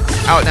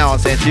remix, out now on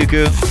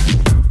Santuku.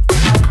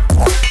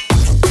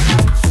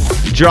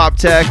 Drop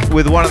Tech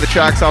with one of the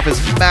tracks off his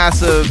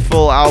massive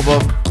full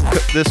album.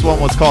 This one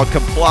was called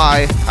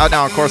Comply, out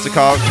now on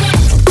Korsakov.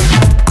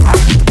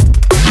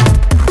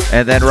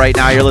 And then right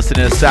now you're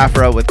listening to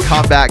Safra with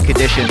Combat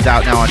Conditions,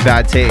 out now on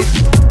Bad Taste.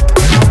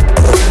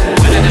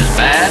 When it is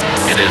bad,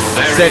 it is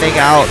very Sending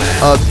out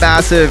a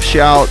massive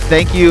shout.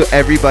 Thank you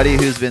everybody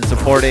who's been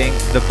supporting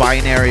the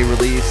Binary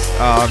release.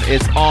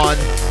 It's on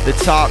the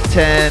top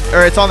 10,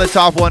 or it's on the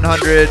top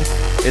 100.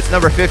 It's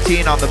number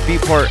 15 on the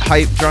Beatport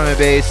Hype drum and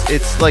bass.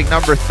 It's like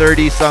number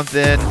 30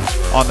 something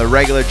on the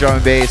regular drum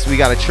and bass. We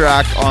got a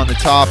track on the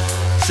top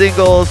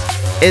singles.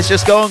 It's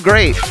just going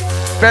great.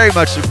 very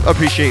much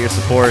appreciate your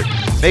support.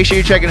 Make sure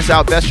you're checking us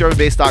out,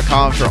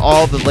 bestdrumandbass.com, for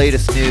all the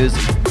latest news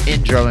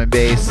in drum and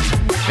bass.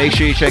 Make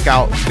sure you check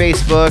out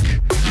Facebook.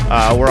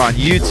 We're on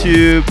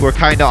YouTube. We're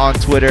kind of on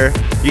Twitter.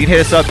 You can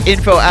hit us up,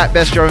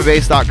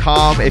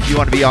 info@bestdrumandbass.com, if you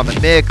want to be on the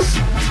mix,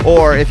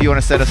 or if you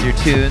want to send us your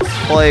tunes,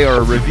 play, or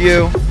a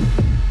review.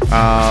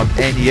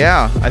 And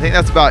yeah, I think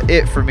that's about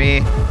it for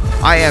me.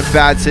 I am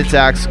Bad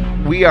Syntax.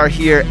 We are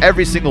here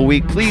every single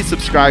week. Please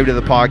subscribe to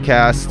the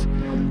podcast.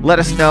 Let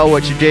us know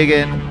what you're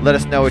digging. Let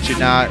us know what you're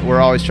not.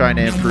 We're always trying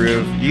to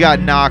improve. You got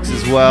Knox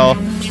as well.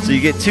 So you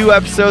get 2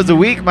 episodes a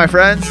week, my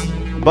friends.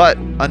 But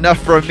enough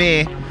from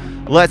me.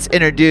 Let's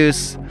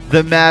introduce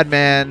the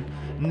madman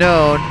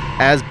known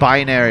as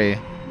Binary.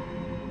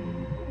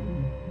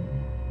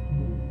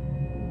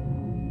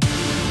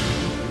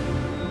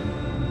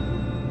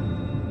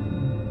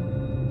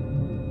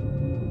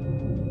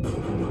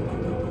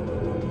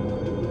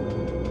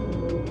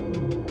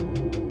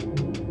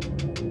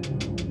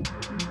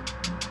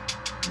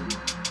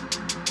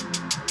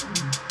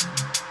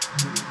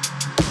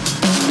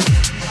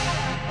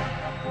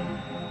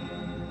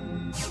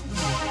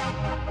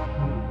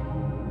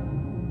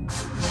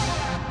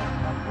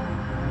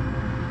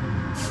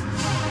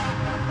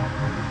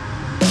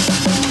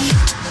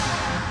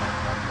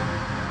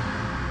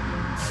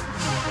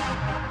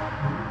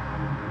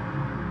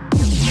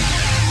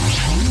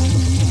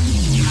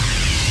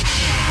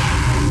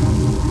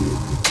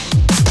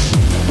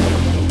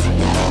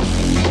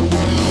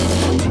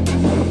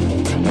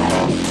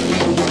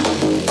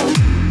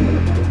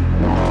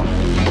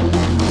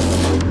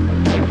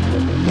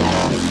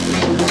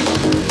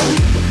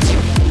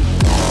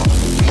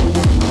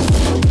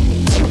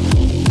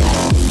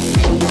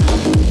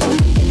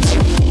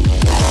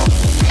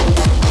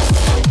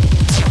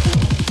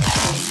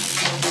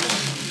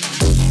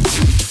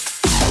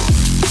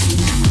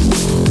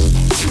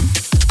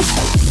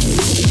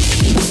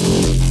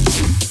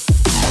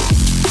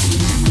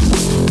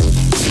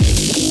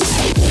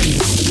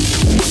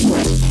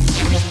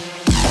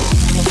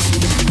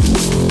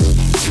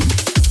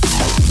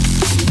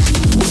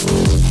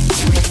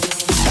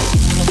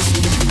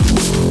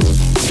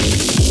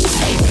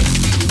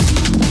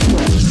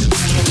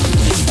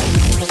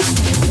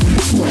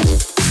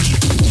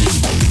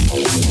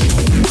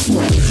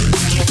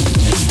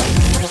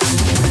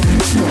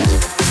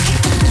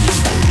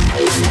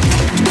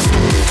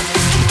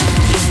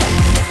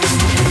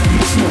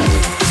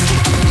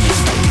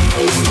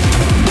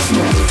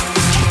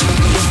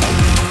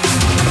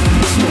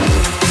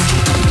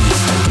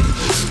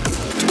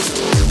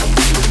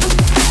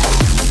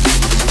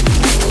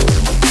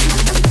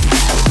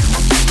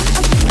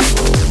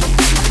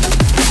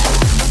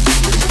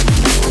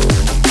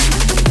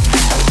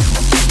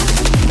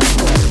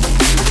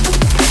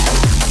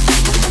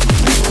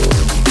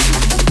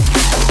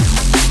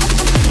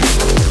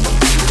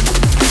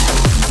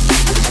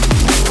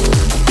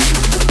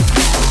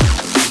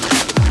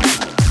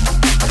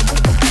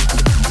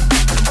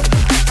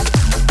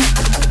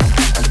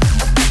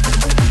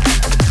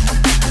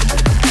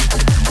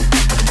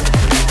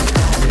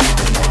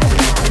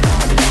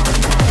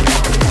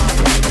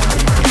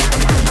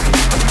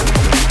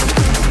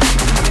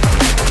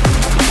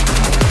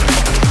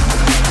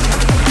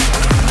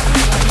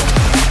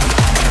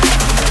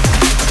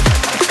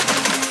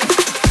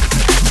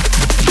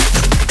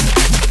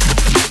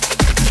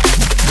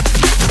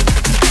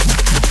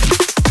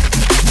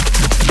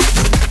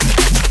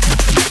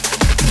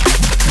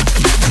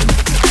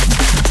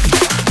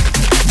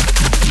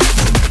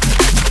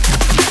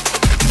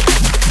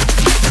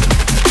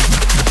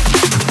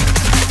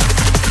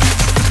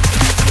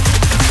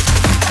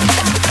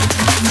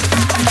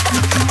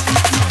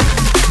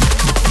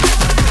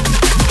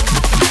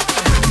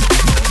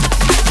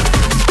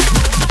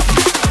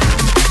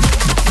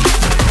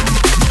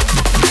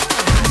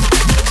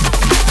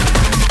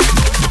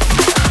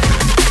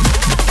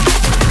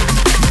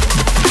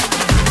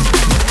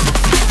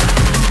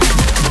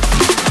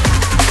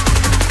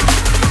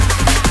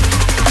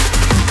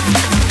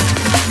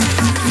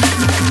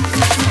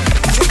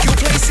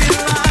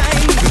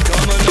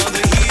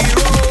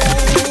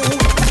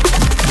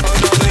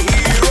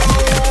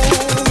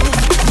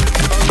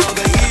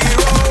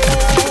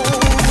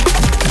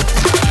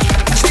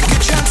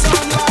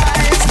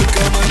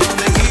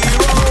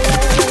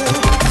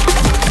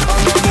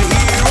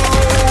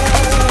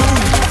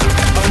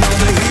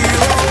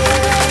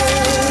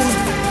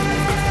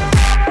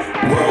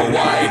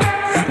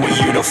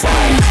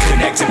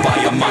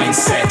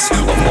 mindset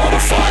of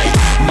modified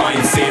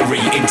mind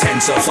theory,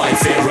 intensified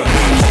theorem.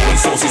 Holy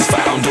sources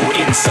found all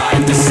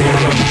inside the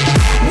serum.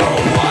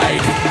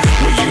 Worldwide,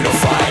 we're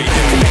unified,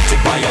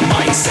 connected by a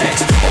mindset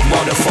of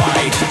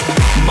modified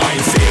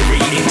mind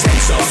theory,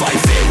 intensified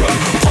theorem.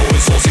 Holy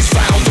sources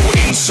found all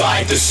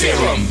inside the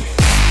serum.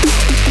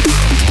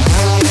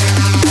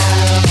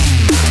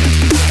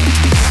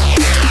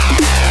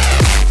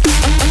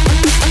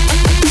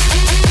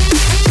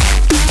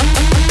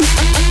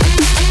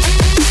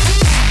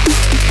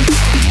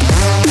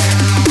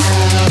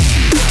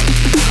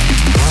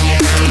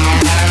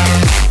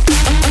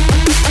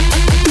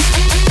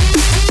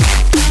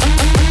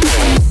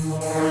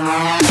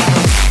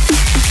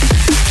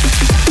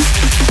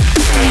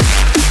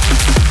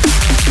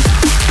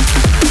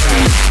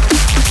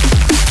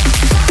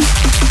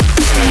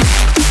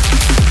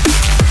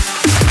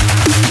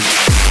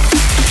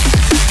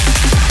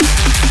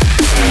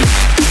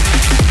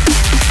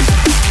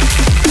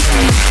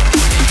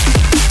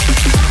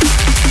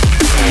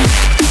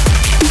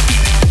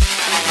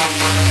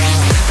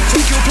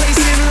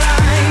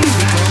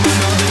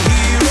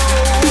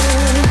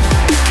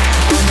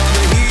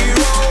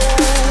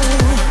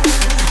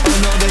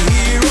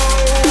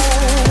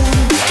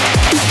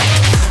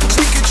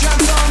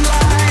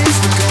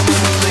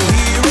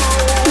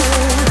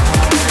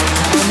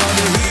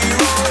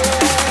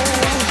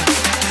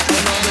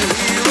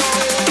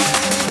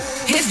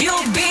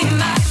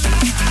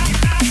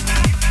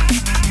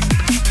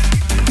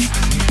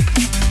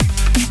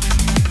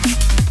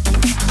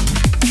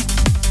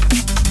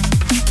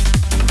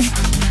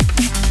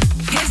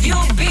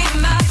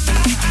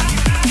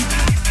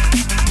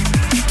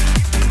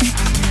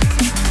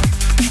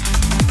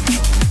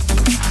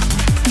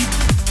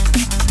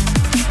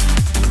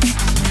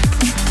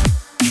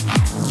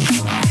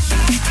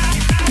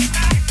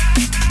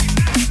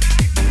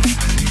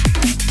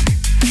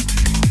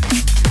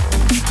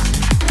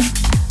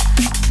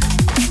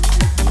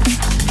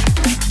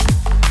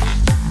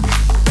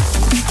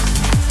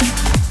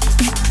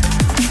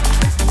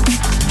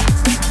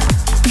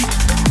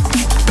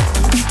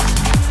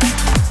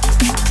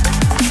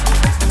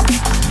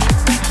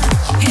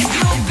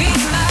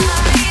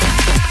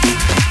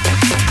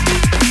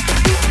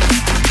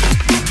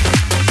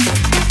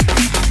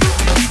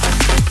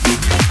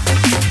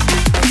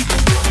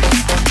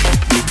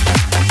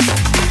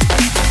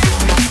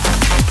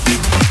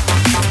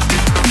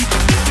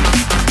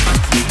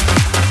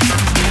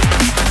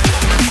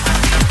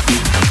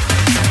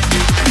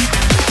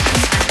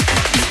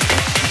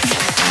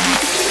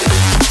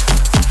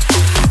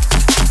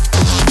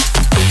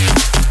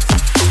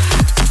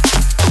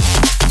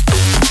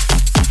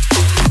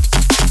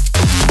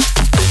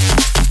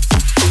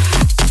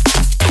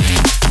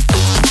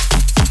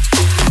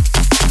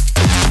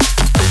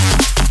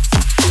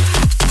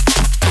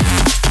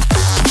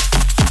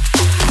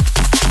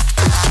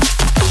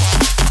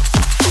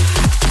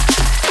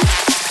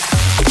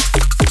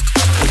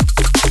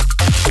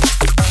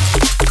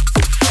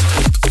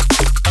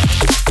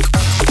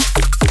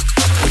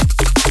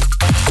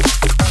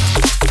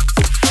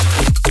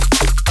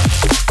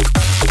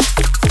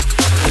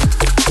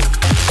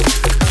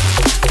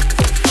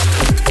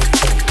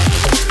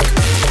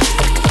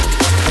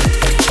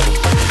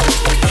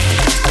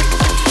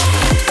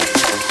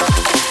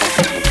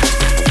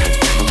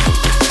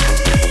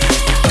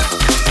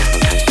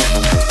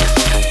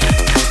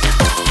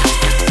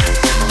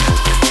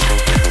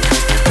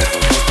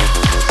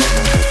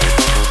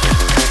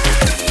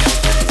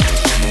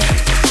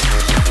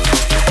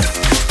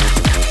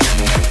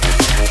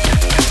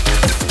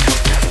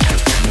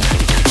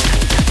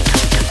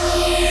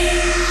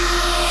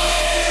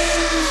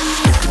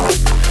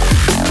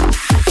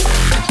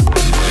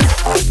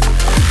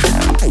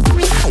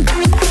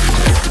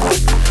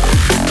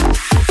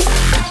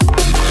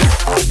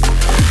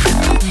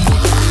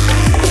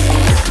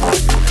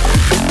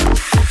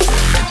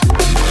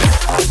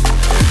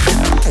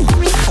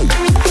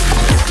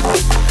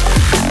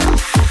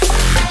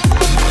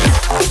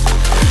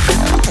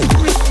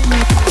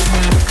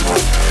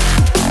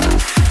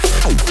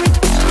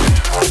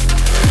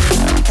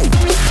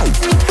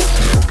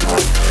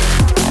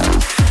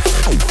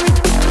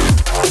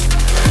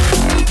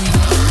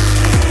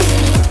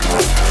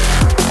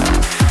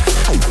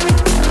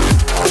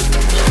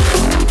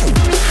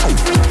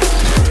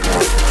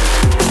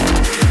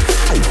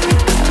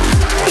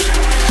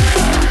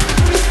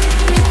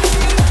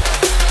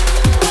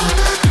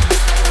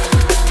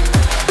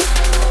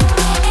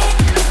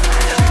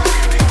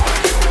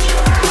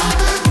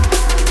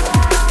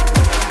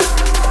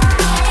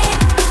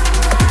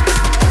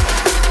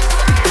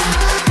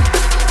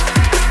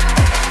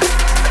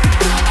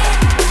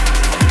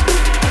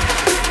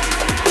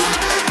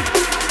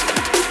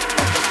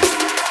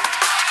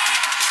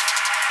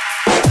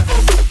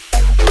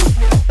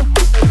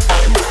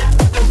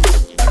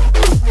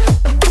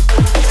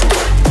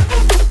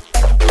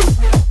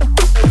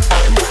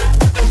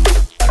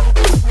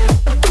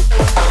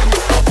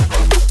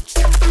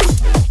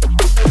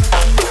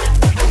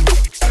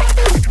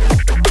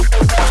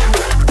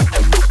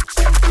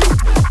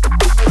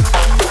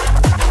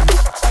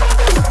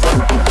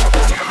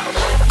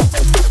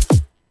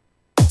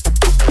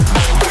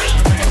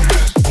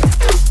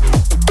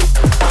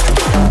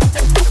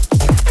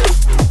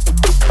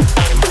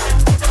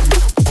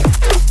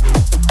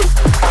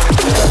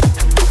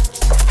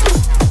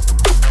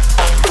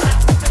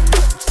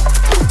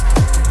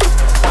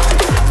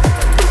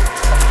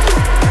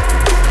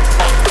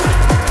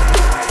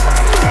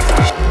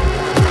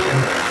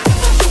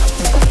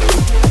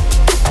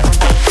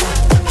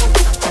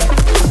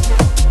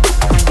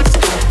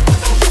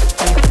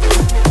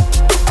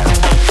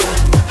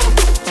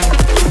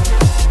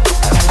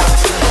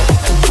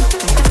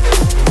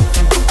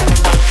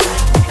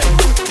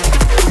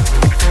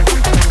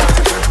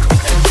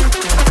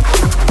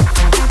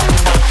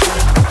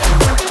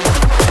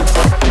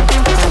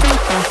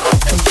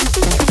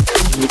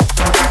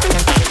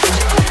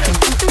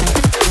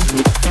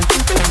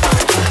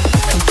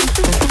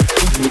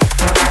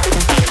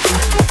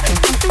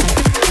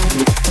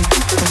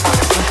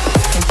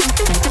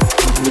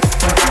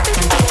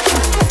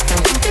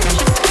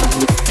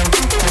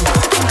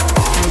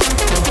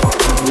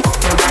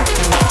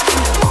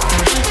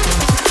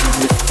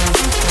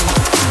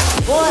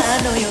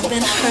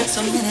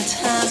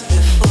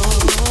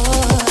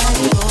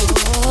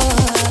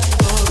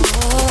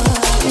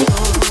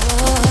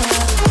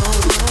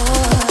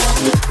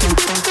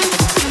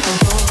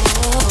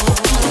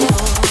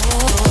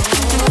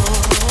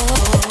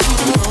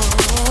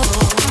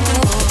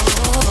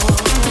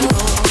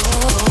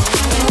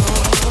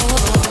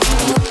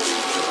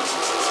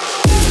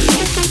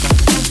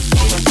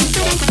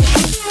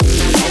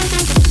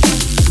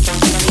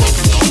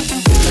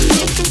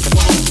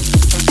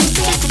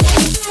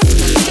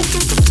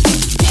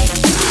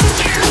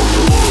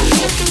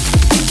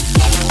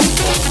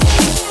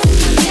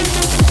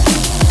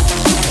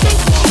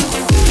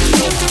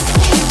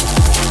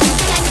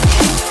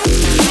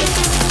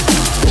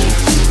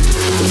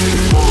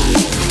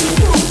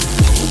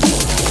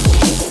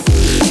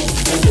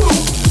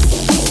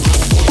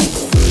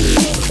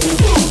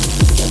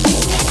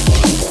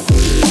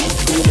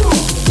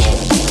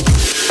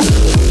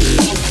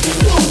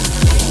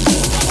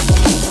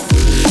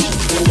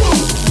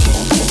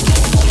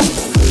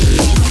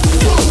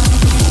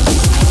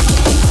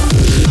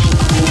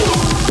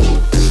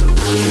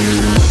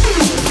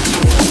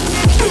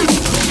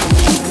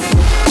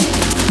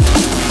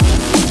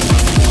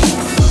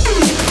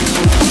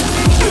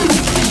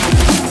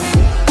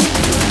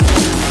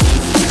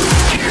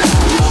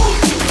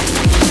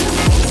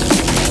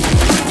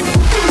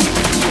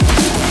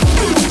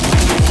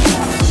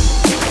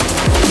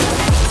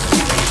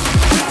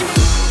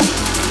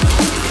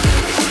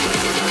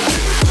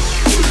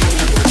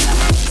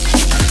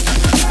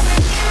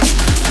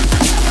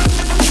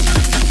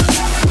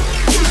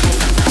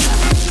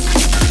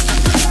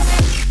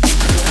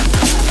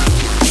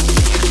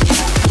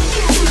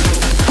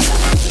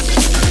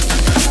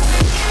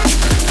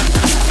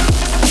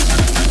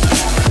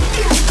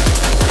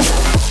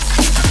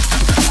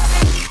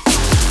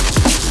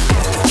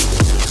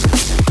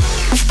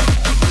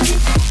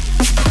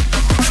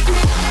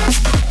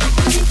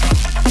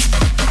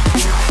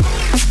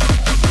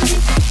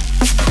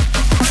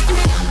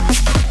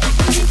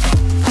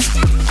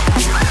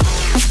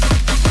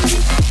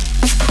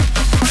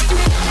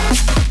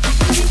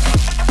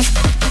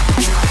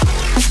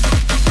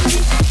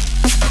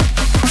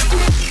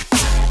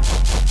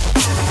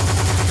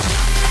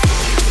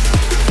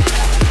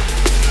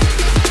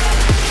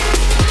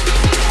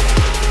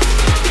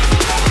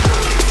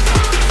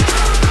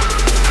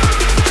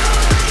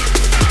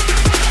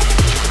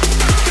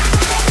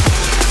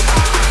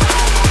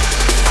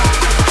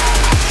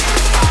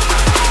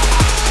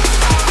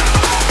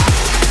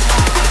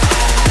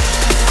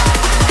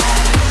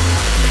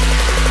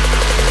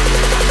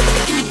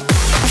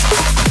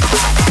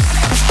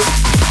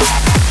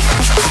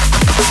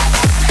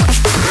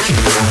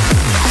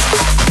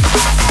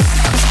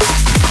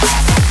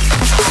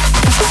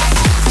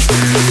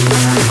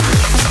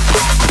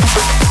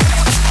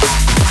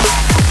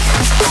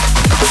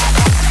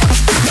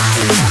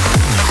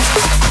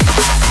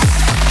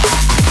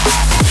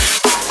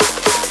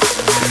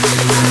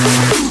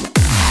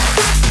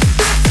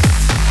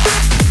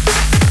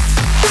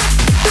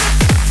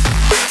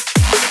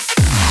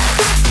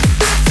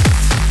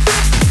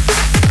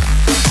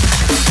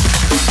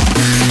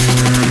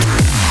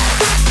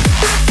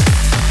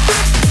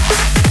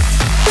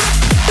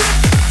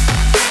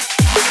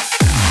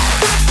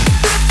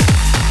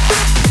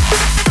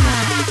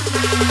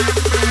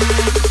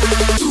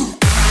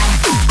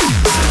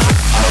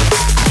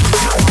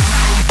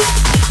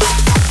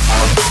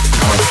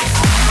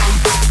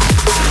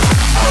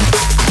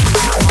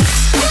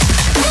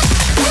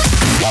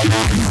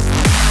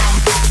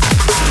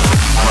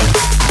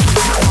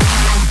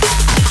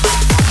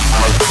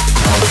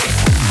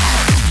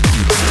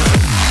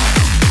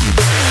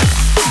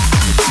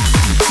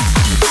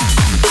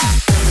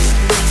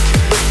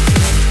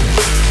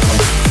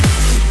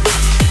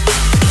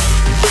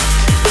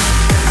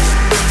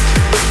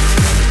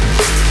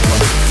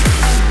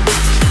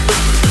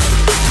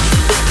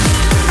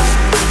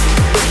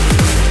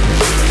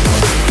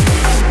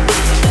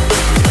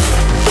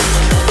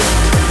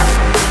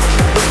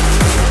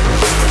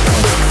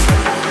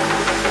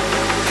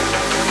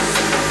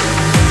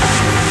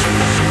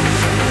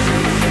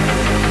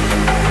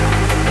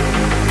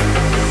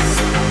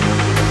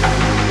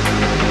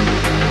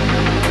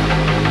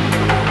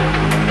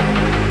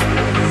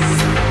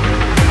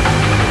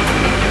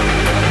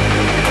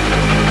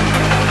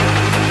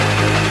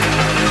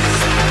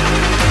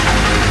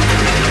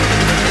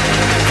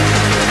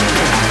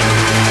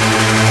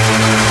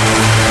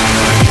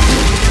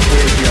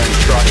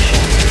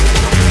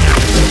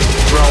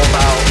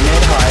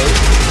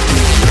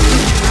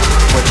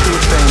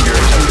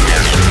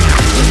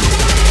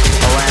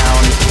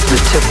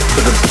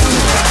 to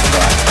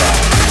the